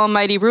this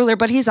almighty ruler,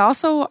 but he's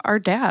also our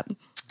dad.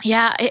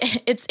 Yeah,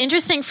 it's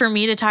interesting for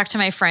me to talk to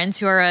my friends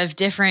who are of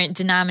different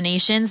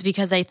denominations,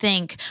 because I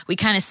think we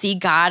kind of see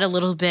God a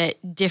little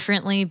bit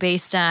differently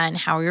based on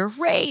how we were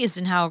raised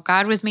and how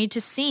God was made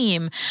to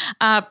seem.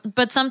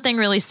 But something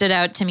really stood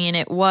out to me, and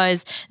it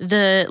was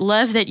the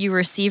love that you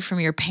receive from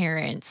your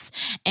parents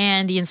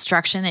and the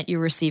instruction that you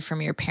receive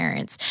from your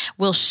parents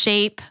will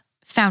shape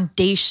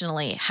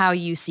foundationally how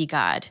you see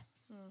God.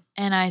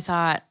 And I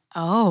thought,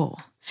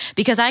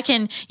 because I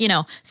can, you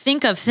know,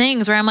 think of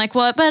things where I'm like,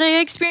 well, but I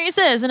experienced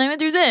this and I went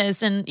through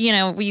this. And, you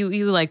know,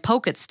 you like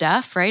poke at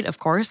stuff, right? Of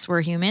course,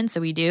 we're human,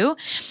 so we do.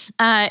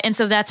 And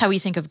so that's how we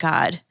think of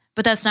God.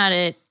 But that's not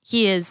it.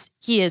 He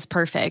is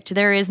perfect.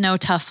 There is no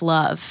tough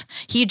love.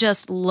 He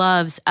just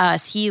loves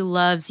us. He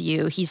loves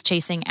you. He's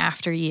chasing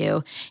after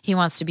you. He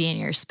wants to be in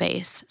your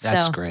space.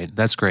 That's great.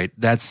 That's great.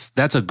 That's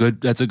a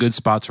good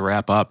spot to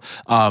wrap up.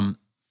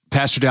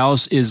 Pastor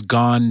Dallas is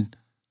gone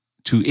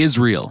to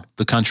Israel,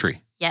 the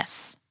country.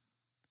 Yes.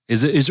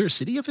 Is there a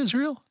city of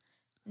Israel?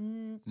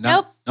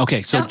 Nope.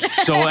 Okay, so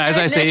as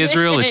I say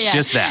Israel, it's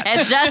just that.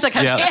 It's just the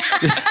country. Yeah.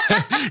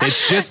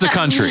 It's just the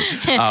country.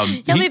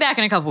 He'll be back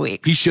in a couple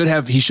weeks. He should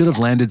have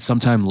landed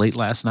sometime late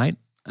last night,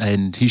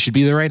 and he should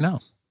be there right now.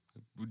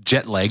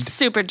 Jet lagged.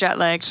 Super jet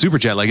lagged. Super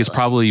jet lag is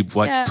probably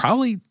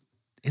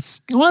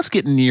it's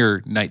getting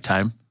near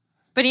nighttime.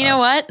 But you know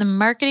what? The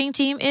marketing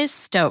team is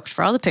stoked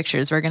for all the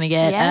pictures we're going to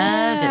get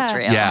of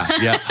Israel.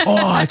 Yeah. Oh,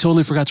 I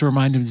totally forgot to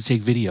remind him to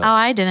take video. Oh,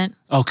 I didn't.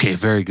 Okay,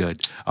 very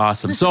good.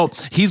 Awesome. So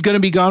he's going to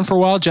be gone for a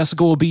while.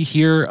 Jessica will be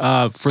here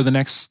for the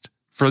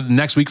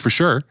next week for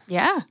sure.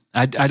 Yeah.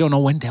 I don't know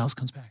when Dallas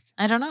comes back.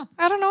 I don't know.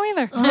 I don't know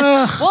either.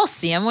 We'll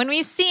see him when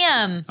we see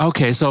him.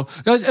 Okay, so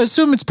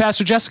assume it's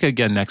Pastor Jessica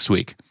again next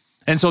week.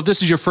 And so if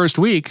this is your first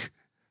week,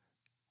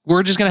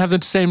 we're just going to have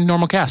the same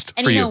normal cast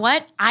And for you. you know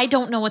what? I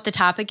don't know what the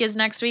topic is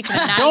next week.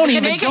 I'm not Don't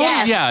even even, gonna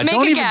guess. yeah, Make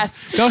don't a even,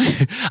 guess.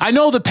 Don't, I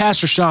know that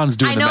Pastor Sean's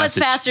doing I the know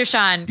message. it's Pastor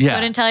Sean. Yeah.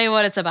 Couldn't tell you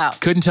what it's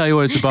about. Couldn't tell you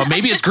what it's about.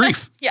 Maybe it's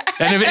grief. Yeah.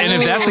 And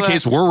if that's the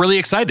case, we're really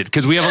excited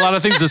because we have a lot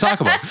of things to talk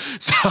about.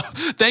 So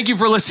thank you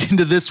for listening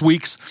to this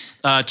week's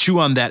Chew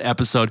on That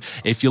episode.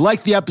 If you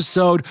like the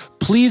episode,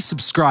 please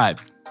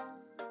subscribe.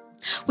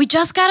 We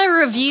just got a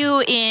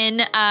review in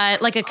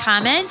like a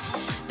comment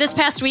this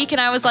past week, and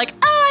I was like,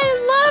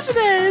 I love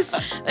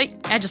this.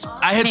 Like,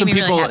 I had some made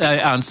me people really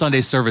happy. on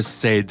Sunday service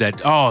say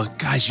that, oh,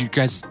 guys, you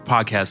guys'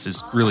 podcast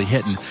is really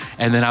hitting.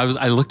 And then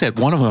I looked at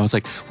one of them. I was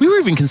like, we were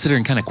even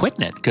considering kind of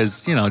quitting it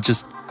because,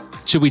 just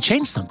should we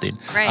change something?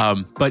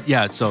 Right. But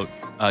yeah, so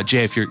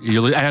Jay, if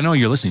you're I know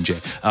you're listening, Jay.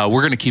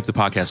 We're going to keep the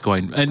podcast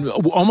going and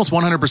almost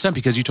 100%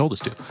 because you told us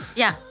to.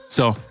 Yeah.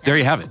 So there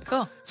you have it.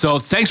 Cool. So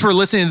thanks for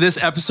listening to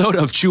this episode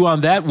of Chew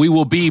on That. We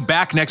will be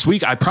back next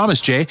week, I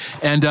promise, Jay,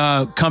 and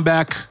come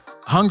back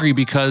hungry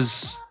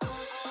because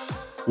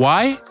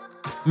why?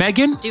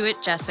 Megan? Do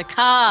it,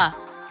 Jessica.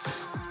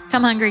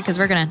 Come hungry because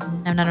we're going to chew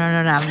on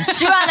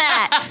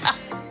that.